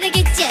Wakuteka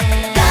Take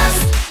Girls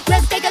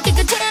Wakuteka Take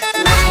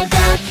My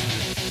God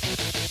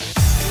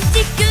地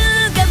球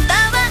が回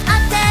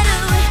ってる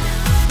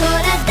ほ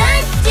ら大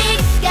力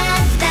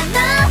の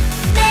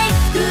恵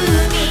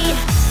み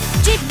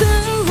自分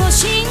を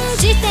信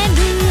じてる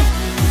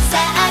さ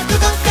あここ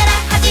から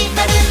始ま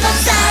るの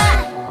さ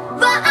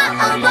Wow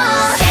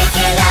Take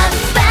it up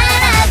笑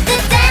って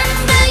全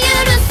部許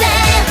せ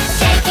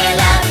Take it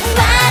up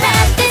笑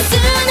って素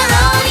直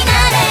にな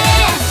れ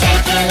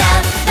Take it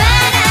up 笑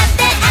って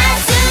明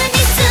日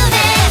に進め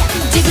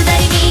自分な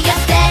りにやっ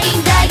ていい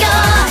んだよ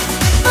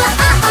Wow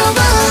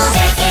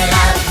Take it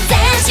up 全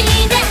身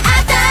で当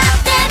た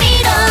って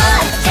みろ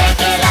Take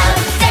it up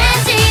全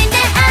身で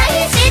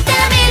愛して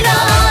みろ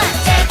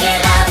Take it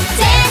up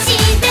全身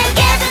で受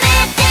け止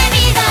めて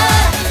みろ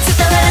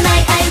伝わらな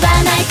い愛は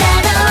ないだ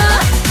ろ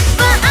う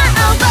Wow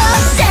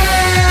Down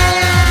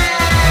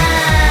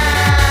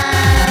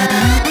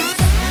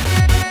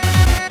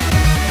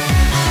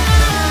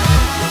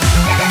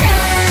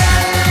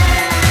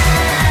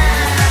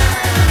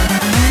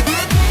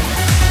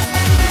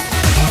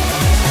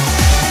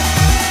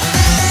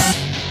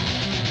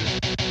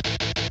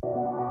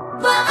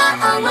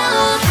Wow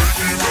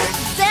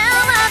背負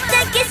って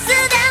キスで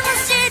も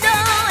しろ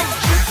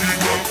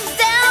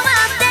背負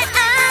って安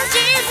心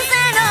させ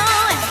ろ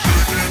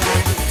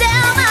背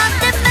負っ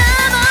て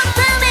守って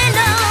みろ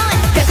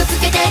かっこつ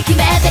けて決め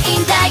ていい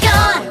んだよ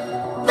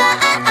Wow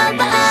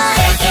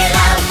Take it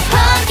up 本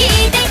気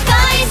で恋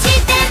し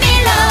てみ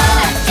ろ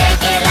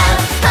Take it up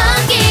本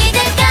気で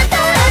語っ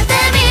て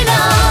みろ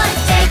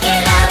Take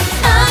it up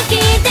本気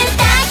で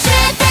抱きしめ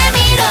てみ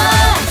ろ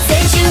青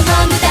春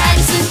を無駄に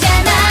すんじゃ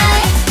な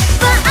い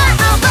Wow Down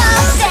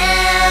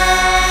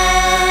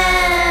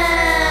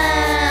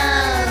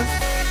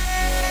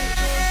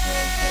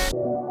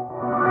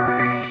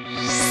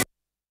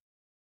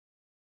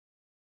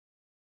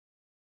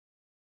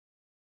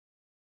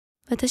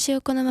私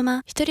をこのま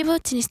ま一人ぼっ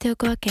ちにしてお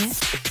くわけ？あ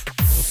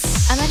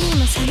まりに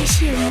も寂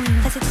しい思いを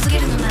させ続け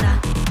るのな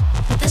ら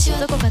私は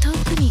どこか遠く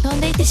に飛ん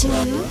でいってし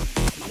まうよ。ね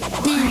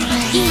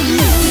え、いい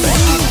の？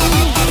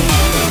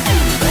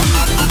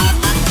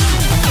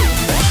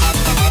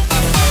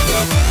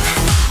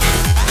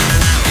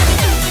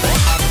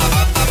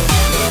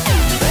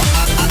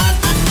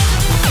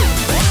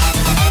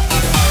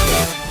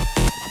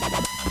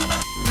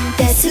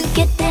助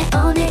けてお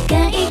願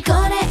いこ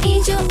れ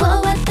以上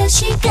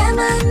私我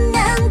慢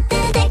なんて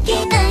でき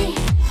ない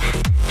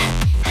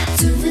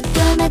ずっと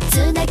待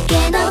つだ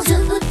けのずっ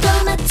と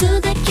待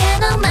つだけ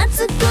のマ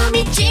ツコ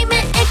ミチ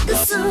メ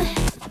X 白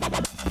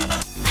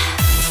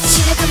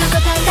髪の答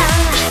えだ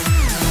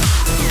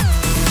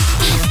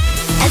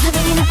遊び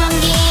にのポン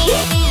ギ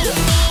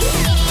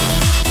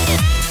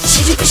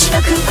私熟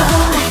白くど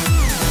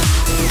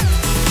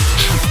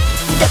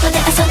こで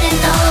遊んでん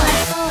の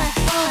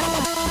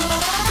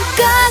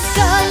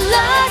心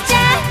じゃ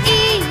い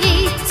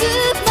つ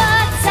も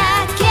叫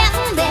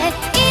んで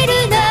いる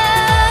の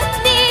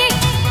に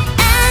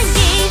愛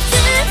ず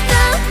っと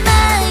前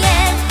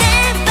で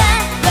は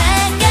分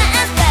か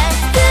った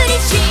ふり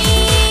し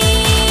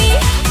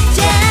ち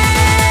ゃ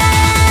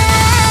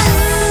う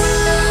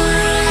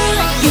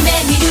夢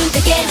見るだ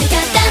けで簡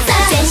単さ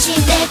全身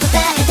で答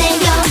えて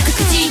よ口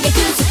約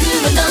束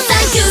のサ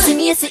ンキュー住み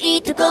やすい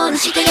とこに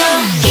してよ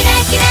キラ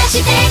キラし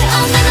てる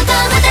女の子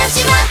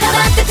私は羽ば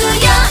たくよ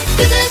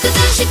クズクズ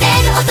してる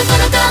男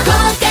の子後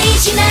悔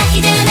しな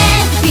いでね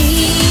ピ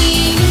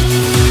ン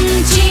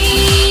チ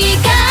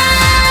か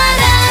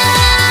ら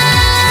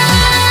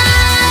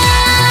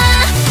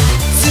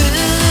掴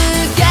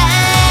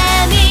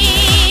み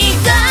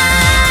取る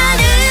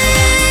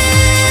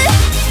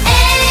栄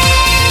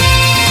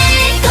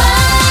光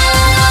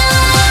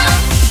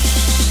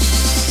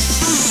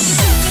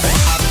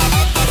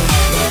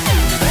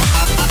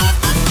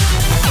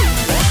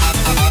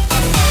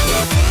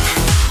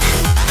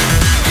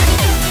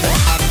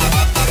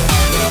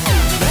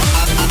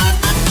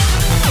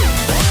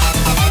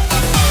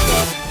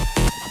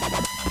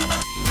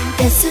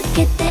助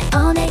けて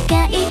お願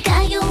い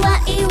か弱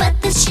い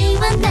私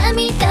は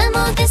涙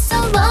も出そ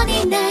う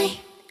にな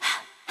い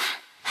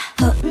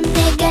本音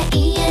が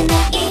言えな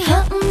い本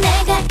音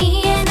が言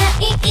えな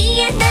い言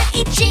えな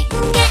いちげ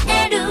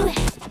る大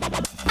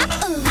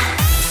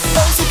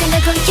阪の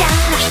今夜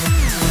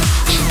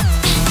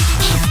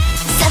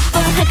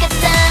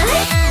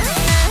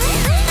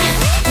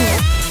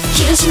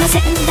私の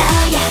先導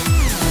や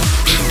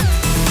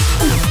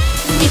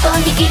日本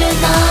にいる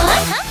の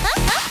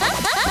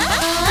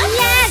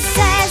優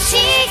し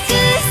く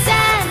さ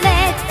れ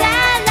た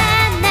ら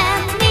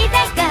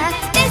涙が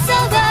出そ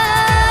う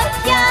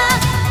よ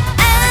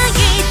あ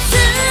いつ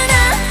の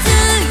強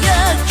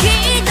気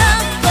の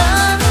本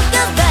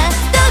当は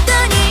ど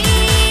こに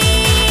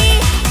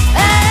あ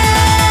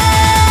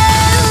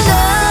るの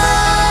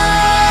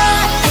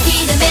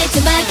諦めて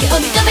負けを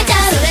認めちゃ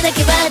うそれだけ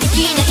はでき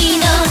ない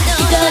の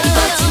一人ぼ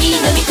っちに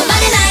飲み込ま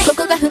れないここ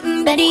が踏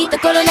んだりと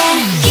ころね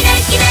キラ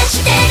キラ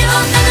してる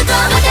女の子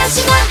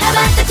私は羽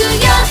ばたくよ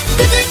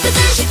クズクズ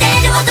して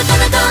る男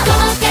の子後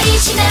悔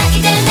しな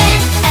いでね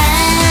ア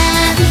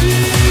ン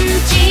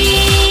チ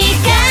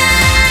か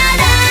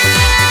ら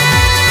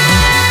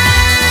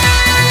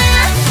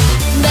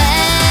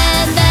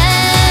学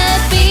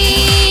び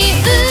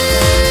う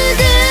る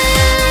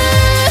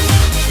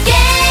現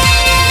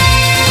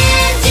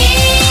実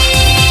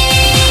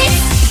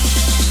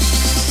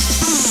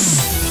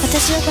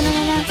私はこのま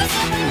ま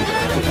私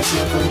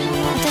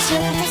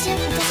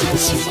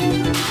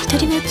一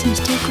人目うつに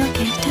していくわ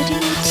け一人目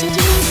うつ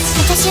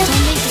私は飛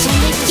んでいってしま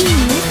ういい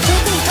の遠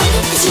くに飛んで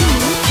いってしま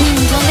う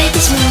飛んでいって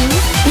しまうい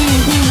い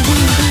の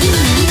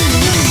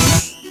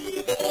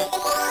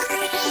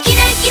キ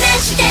ラキラ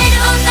してる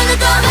女の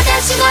子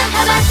私は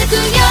羽ばたく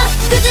よ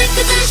クズ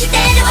クズして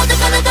る男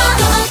の子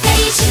後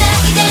悔しな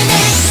いでね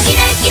キ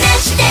ラキラ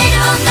してる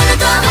女の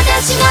子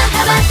私は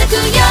羽ばたく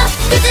よ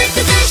クズ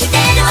クズして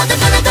る男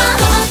の子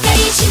後悔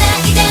しな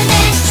いで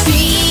ね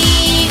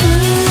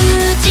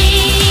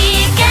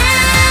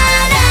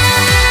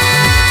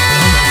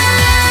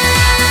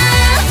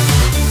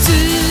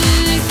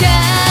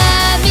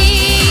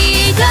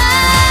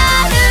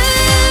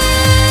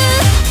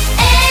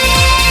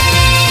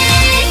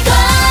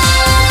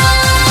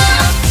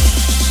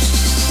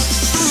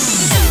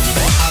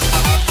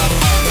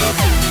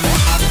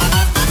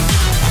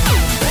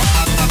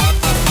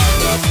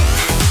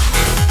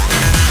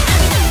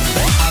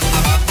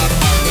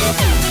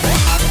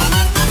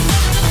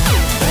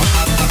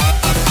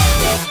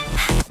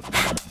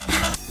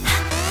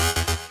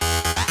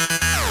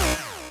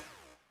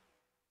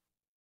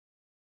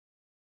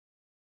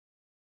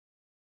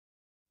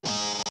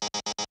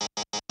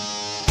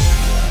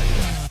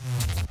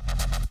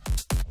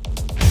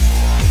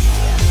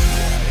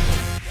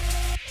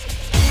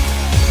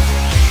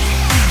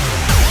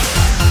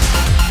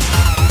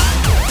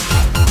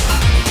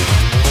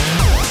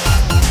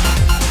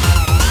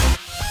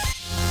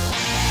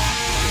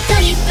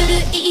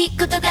いい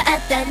ことがあっ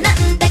たな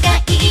んだか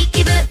いい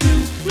気分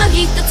もう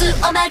一つ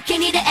おまけ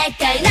にでっ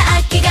かいラ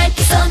ッキーが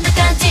来そうな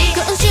感じ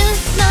今週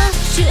の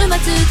週末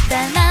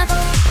だな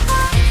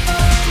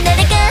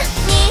誰か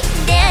に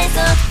出会え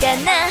そうか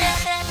な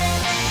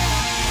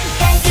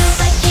太陽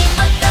は気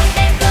を止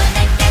めご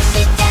らかし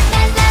ちゃ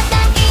なら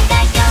ない太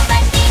陽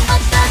は気を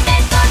止め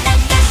ごら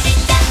かし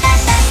ちゃな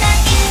らな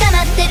い溜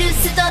まってる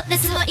ストレ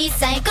スを一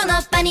切この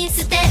場に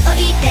捨てお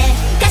いて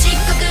賢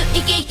く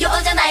生きよ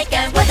うじゃないか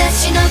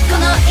私のこ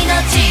の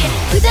命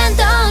普段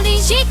通り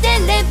して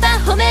れば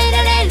褒め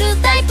られる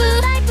タイプ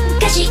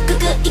賢く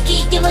生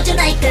きようじゃ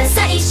ないか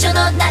最初の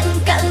難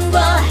関を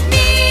見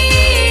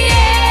え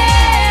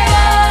を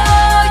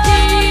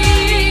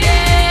切れ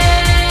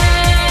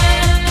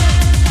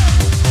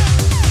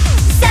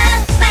さあ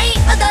舞い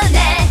踊れ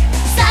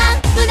さ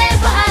あ胸を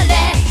張れ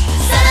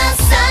そろ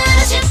そろ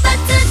出発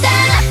だ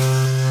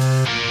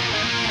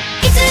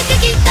いつか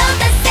きっと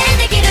達成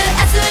できる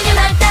明日にま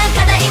た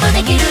課題もで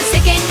きる世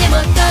間にも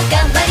っと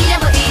頑張り屋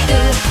もいる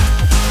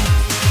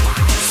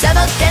サボ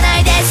ってな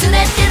いです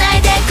ねってな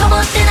いでこも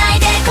ってない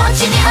でこっ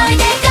ちにおい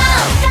で GO!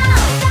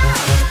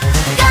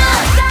 GO!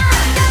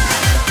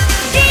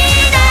 未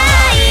来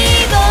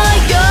を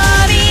呼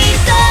び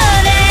そ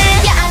れ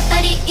やっぱ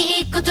り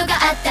いいことが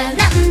あった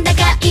なんだか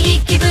いい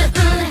気分と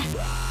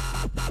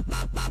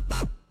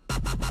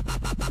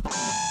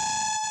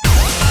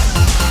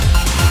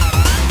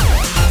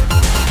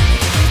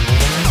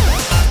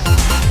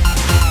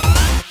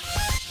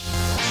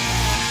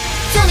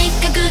に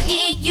かく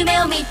いい夢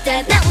を見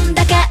たなん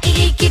だか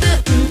いい気分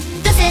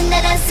どうせ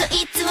ならそ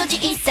いつを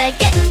実際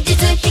現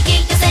実引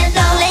き寄せ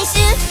ろ来週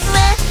は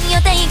予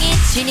定ぎっ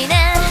しりな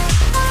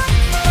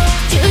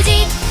充実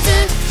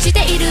して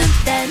いるん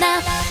だ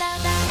な太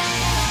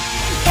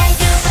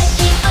陽は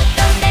気を止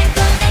めご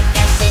ら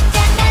かしち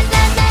ゃなら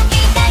ない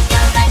太陽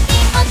は気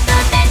を止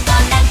めご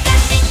らか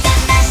しちゃ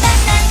なら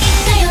ない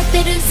通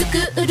ってるスク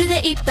ールで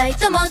いっぱい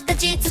友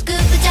達作っち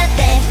ゃって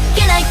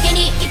けなげ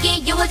に生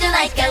きようじゃ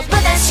ないか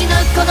私の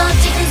この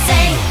人生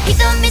人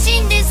見知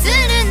りす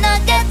るの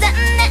が残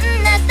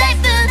念なタイ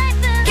プ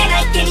け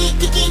なげに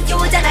生きよ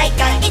うじゃない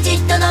か一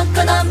度の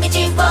この道を諦め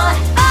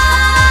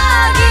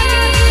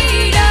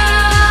る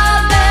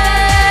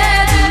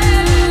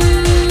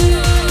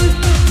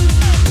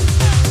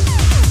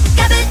か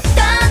ぶと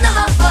の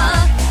方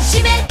を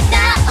締め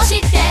直し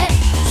て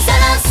そ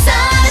ろそろ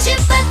出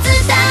発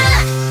だ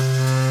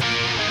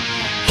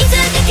いつか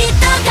きっ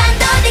と感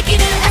動できる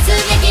明日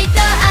にきっと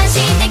安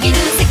心できる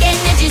世間に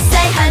実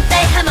際反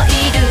対派もい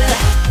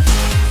る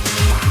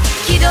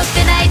気取っ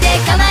てないで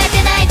構え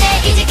てないで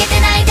いじけて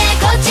ないで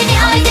こっちに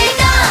おいで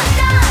ゴー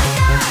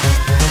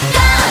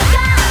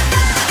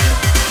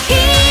ヒ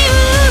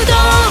ード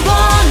を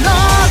逃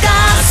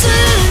す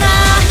な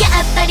や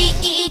っぱり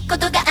いいこ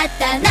とがあっ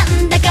たな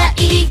んだか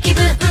いい気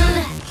分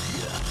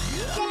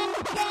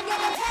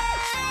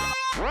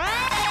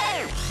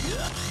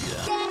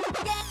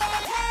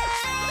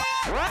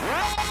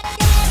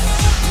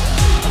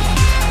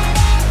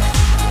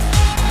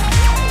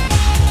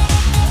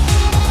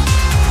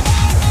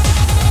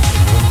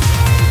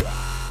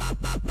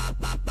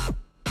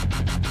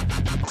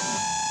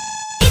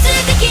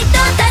きっと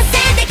達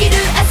成できる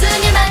明日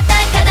にまた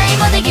課題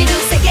もできる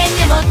世間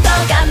にもっと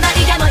頑張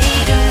りがもい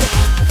る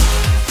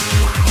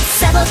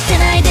サボって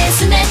ないで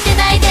すねって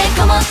ないで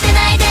こもって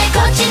ないで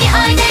こっちに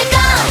おいでゴ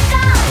ーゴ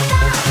ー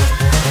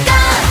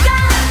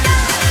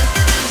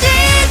時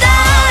代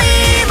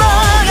も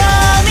読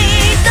み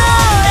取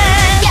れ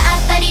や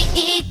っぱり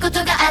いいこ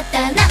とがあっ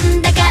たな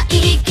んだか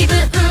いい気分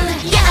や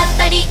っ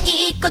ぱり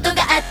いいこと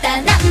があっ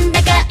たなん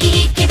だか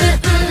いい気分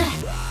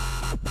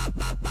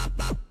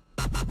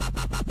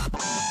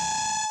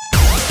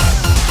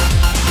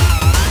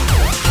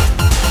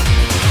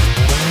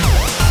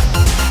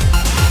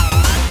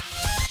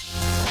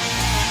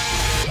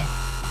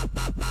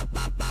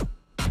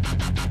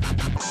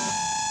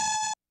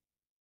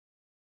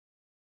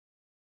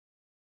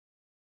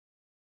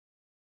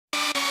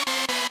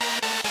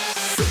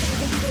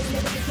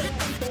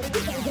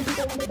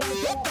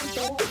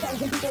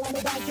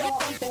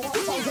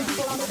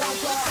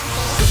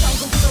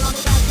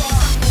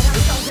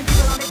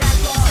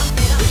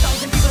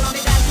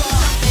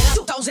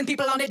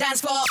People on the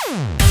dance floor.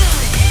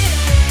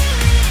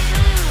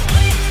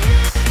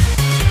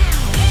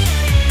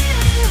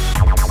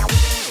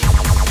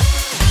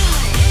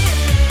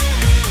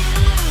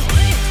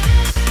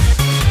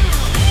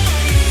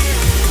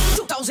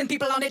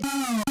 People on it. 僕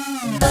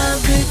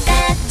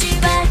たち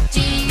は自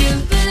由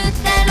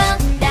だろ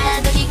た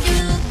どり着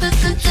く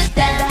靴だ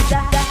あ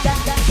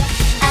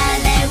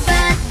れは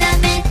ダ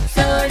メそ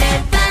れ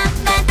は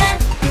また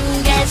悔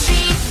し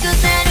く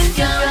なる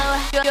よ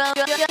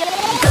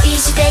恋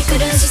して苦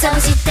しさを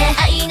知って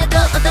愛の尊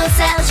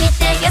さを知っ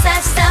て優し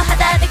さを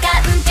肌で感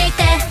じ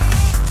て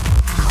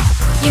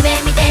夢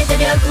見て努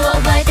力を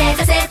覚えて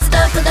挫折と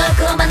孤独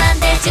を学ん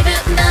で自分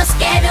のス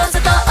ケールを悟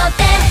っ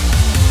て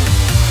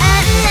あ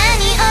んな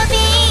に怯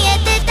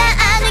えてた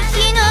あの日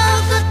の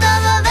こと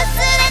を忘れ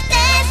て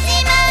し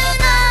まう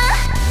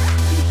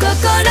の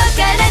心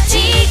から誓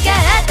っ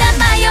た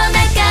真夜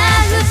中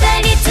二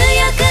人強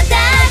く抱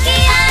き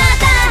合っ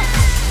た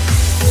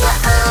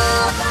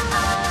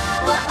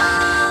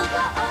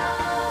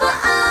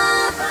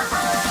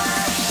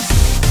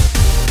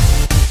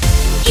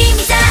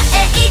君さえ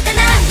いた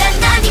なら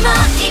何も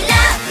いら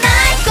な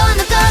いこ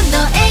の子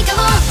の笑顔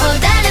を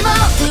誰も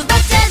奪っ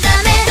ちゃダ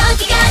メ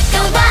時が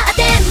変わって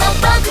も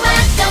僕は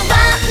変わ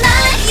んな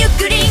いゆっ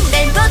くり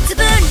連発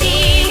分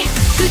離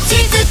口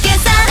づけ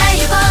さ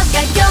太陽が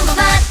今日も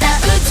また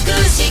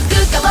美しく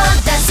顔を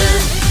出す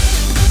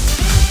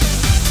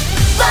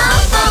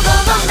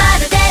ま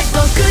るで僕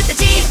たち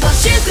を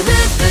祝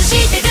福し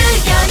てるよ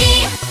うに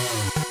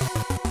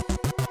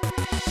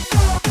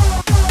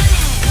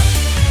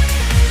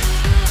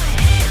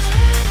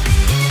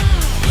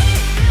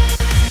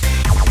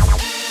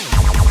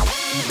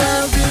僕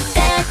た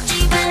ち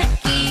は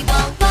希望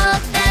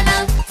だろ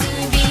次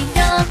の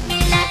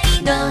未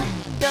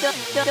来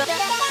の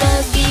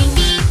時に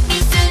ミ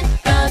ス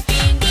時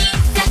に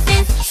サクセ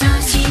スそ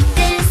して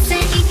成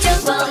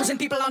長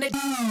People on it.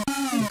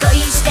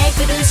 恋して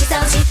苦しさ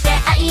を知って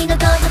愛の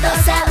尊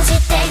さを知っ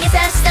て優し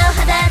さを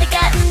肌で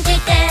感じ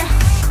て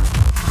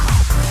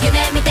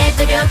夢見て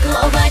努力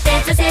を覚えて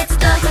挫折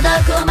と孤独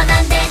を学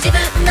んで自分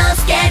の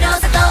スケールを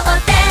悟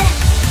って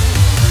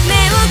目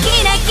を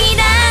キラキ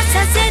ラ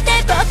させて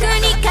僕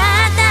に語っ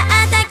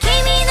た君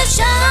の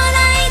将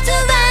来図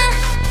は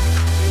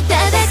た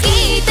だ聞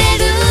いて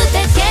る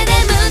だけで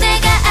胸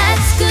が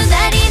熱く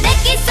なり泣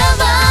きそう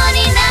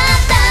にな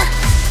った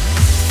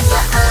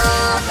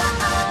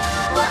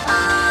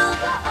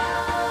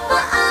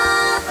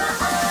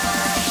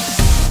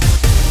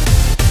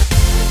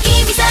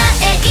君さ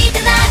えいた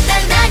なら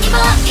何も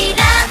い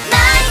らな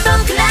い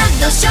僕ら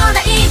の将来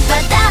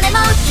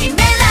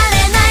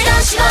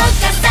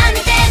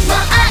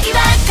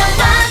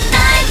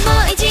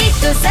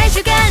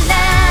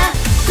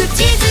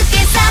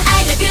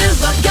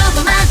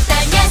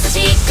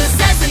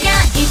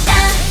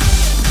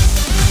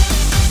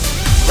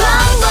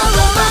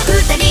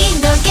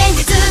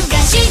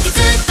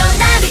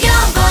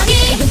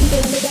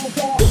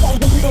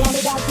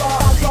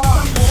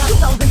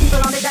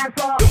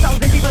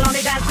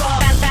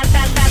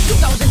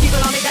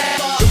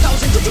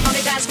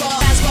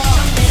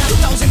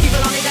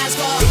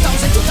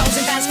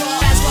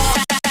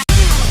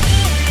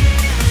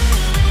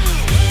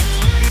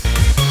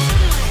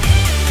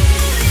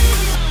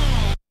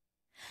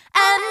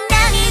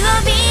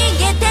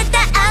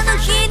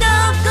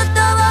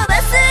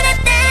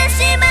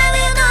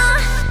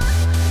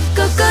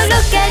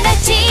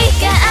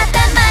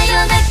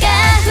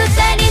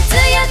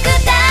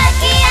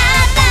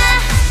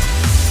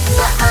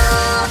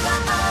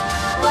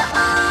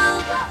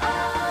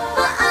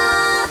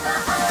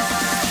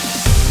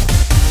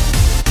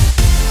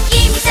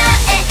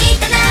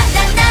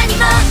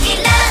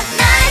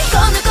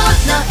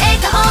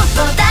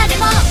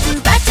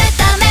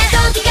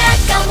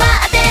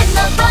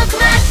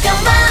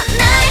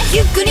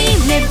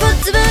胸ぶ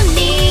つぶ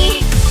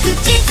に口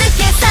つ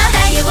けさら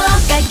よう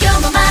か今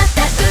日もま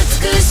た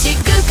美し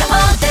く顔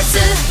を出す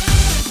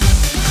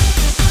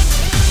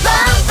ワ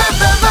ンパ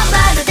パは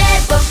まるで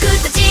僕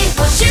たち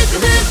を祝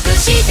福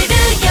してる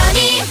よう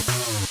に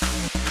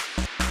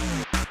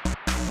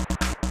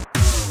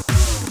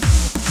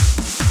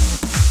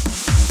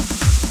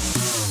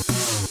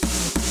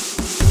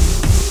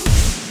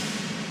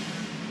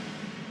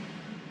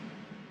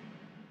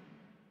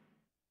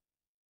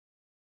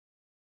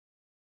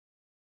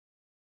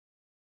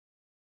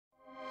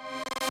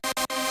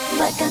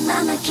わが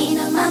まま気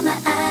のまま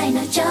愛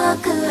のジョー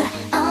ク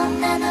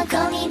女の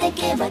子にだ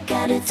けわ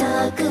かるト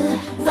ーク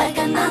わ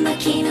がまま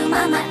気の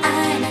まま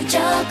愛のジ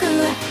ョーク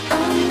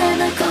女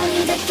の子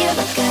にだけわ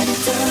かる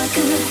ト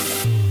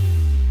ーク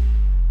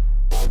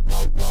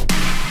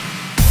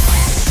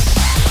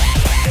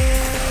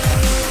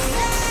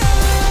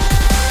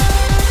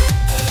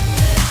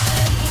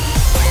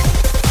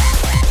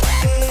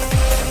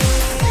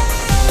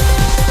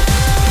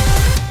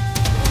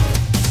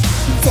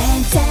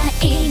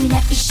意味な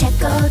い社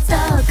交ト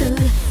ーク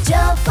上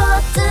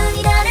手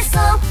になれそ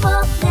うも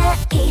な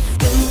い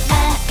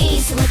愛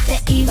そうって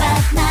言わ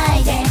な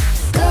いで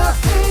こん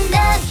な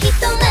人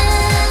なん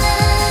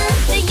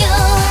だよ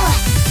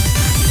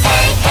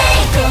Hey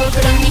hey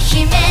心に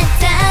秘め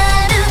た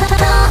る本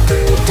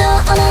当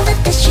の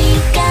私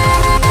が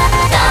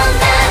ど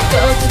んなこ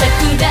とだく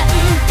らん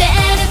で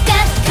るか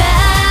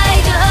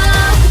解読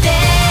で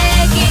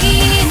き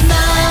るの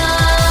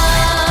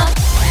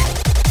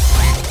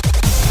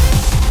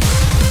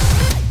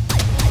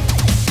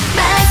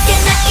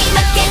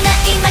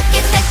負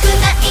けたく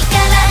ないか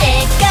ら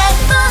笑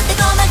顔で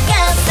ごまか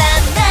さ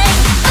ない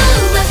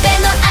上辺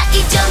の愛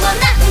情なん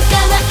か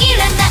はい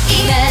らな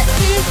いなん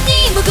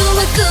にも怖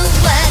く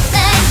は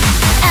ない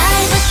愛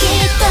はき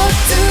っと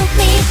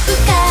罪深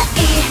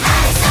い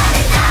愛さ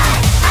れな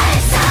い愛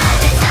さ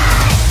れな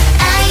い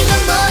愛は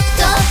もっ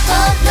とほ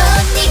ろ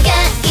苦い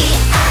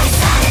愛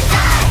されな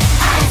い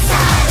愛さ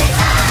れ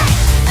な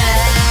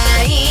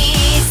い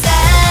愛さ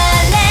れ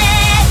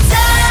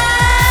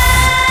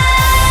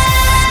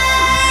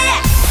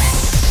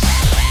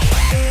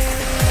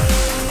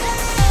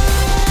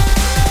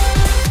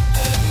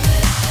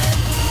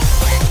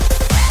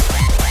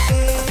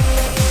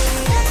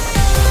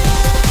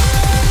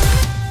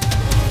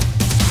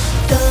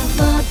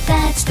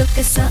と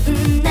かそ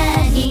んな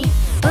に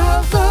多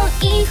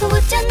い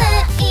方じゃな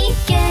い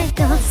け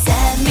ど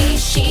寂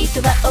しい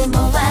とは思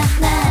わ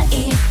な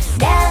い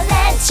誰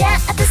ちゃ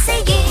って正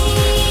義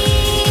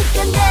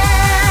かな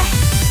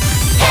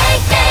Hey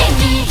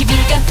hey 日々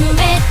が増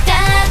えた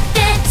って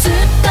ス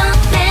ト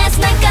レス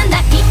なんかな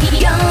い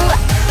よ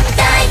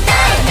大体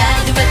な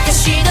る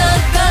私の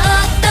こ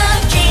と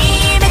決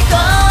め込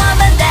ま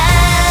な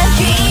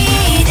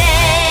いで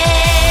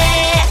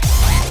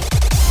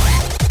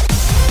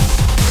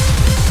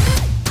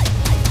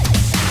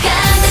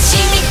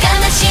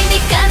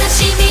悲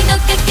しみの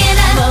かけら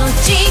持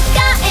ち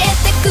帰っ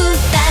てく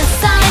だ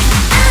さい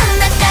あ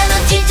なたの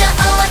事情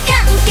は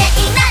関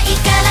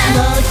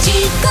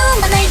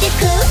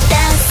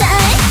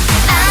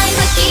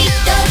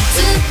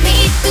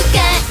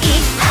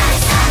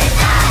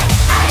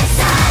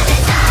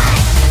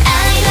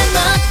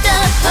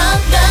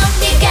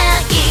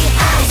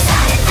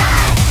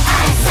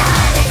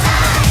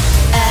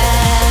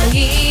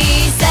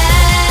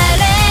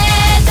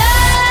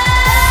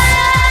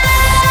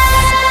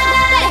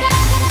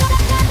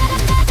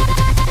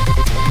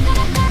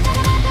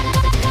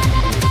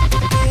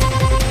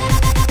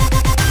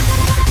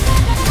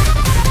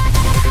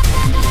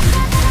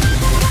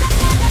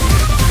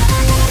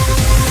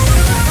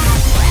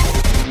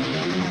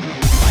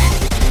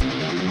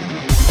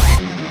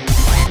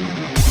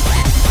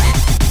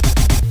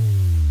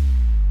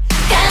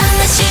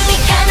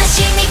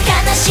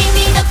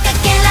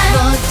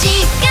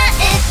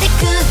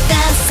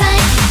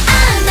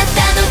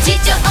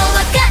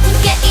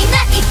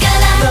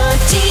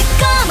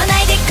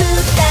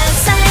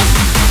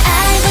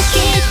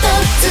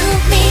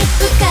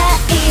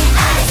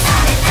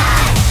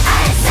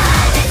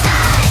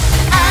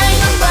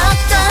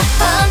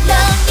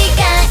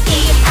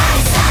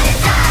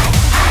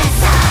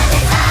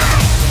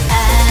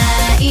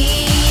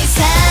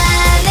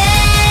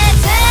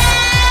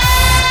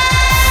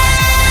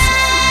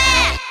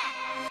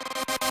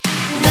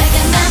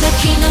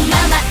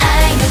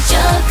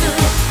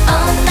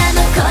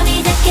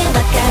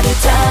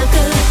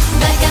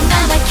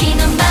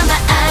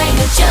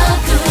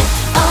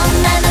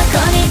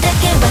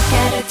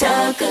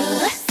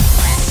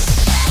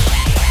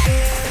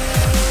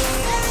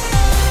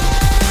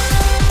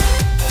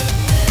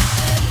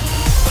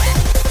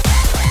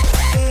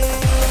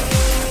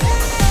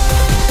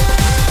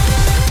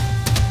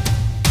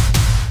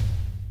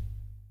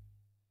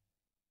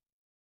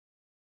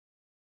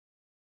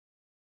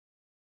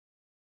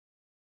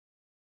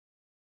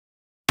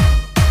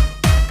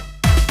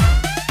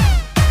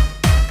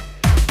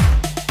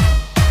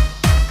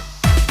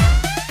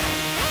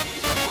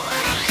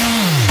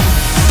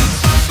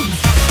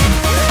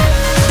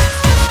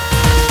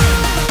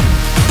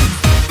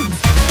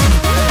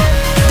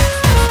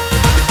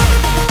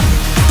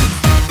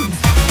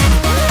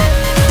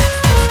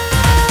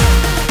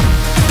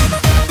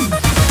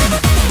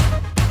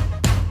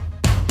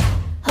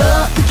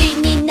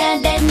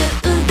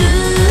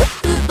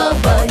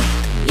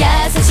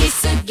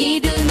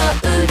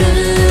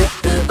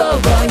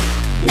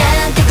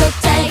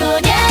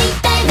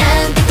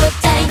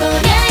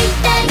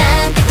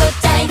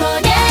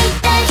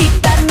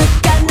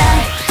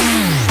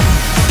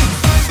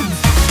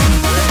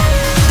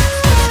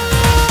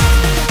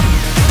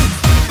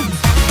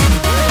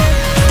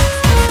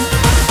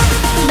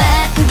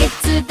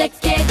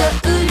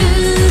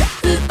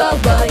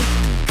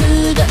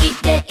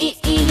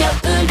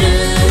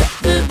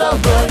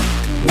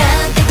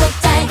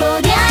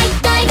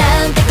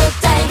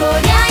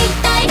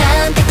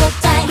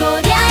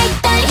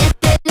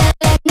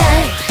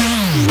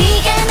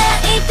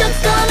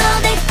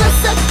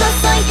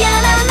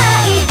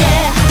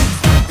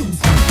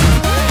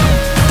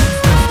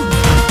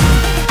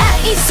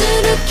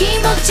気持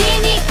ち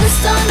に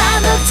嘘な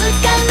どつ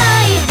か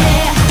ない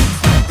で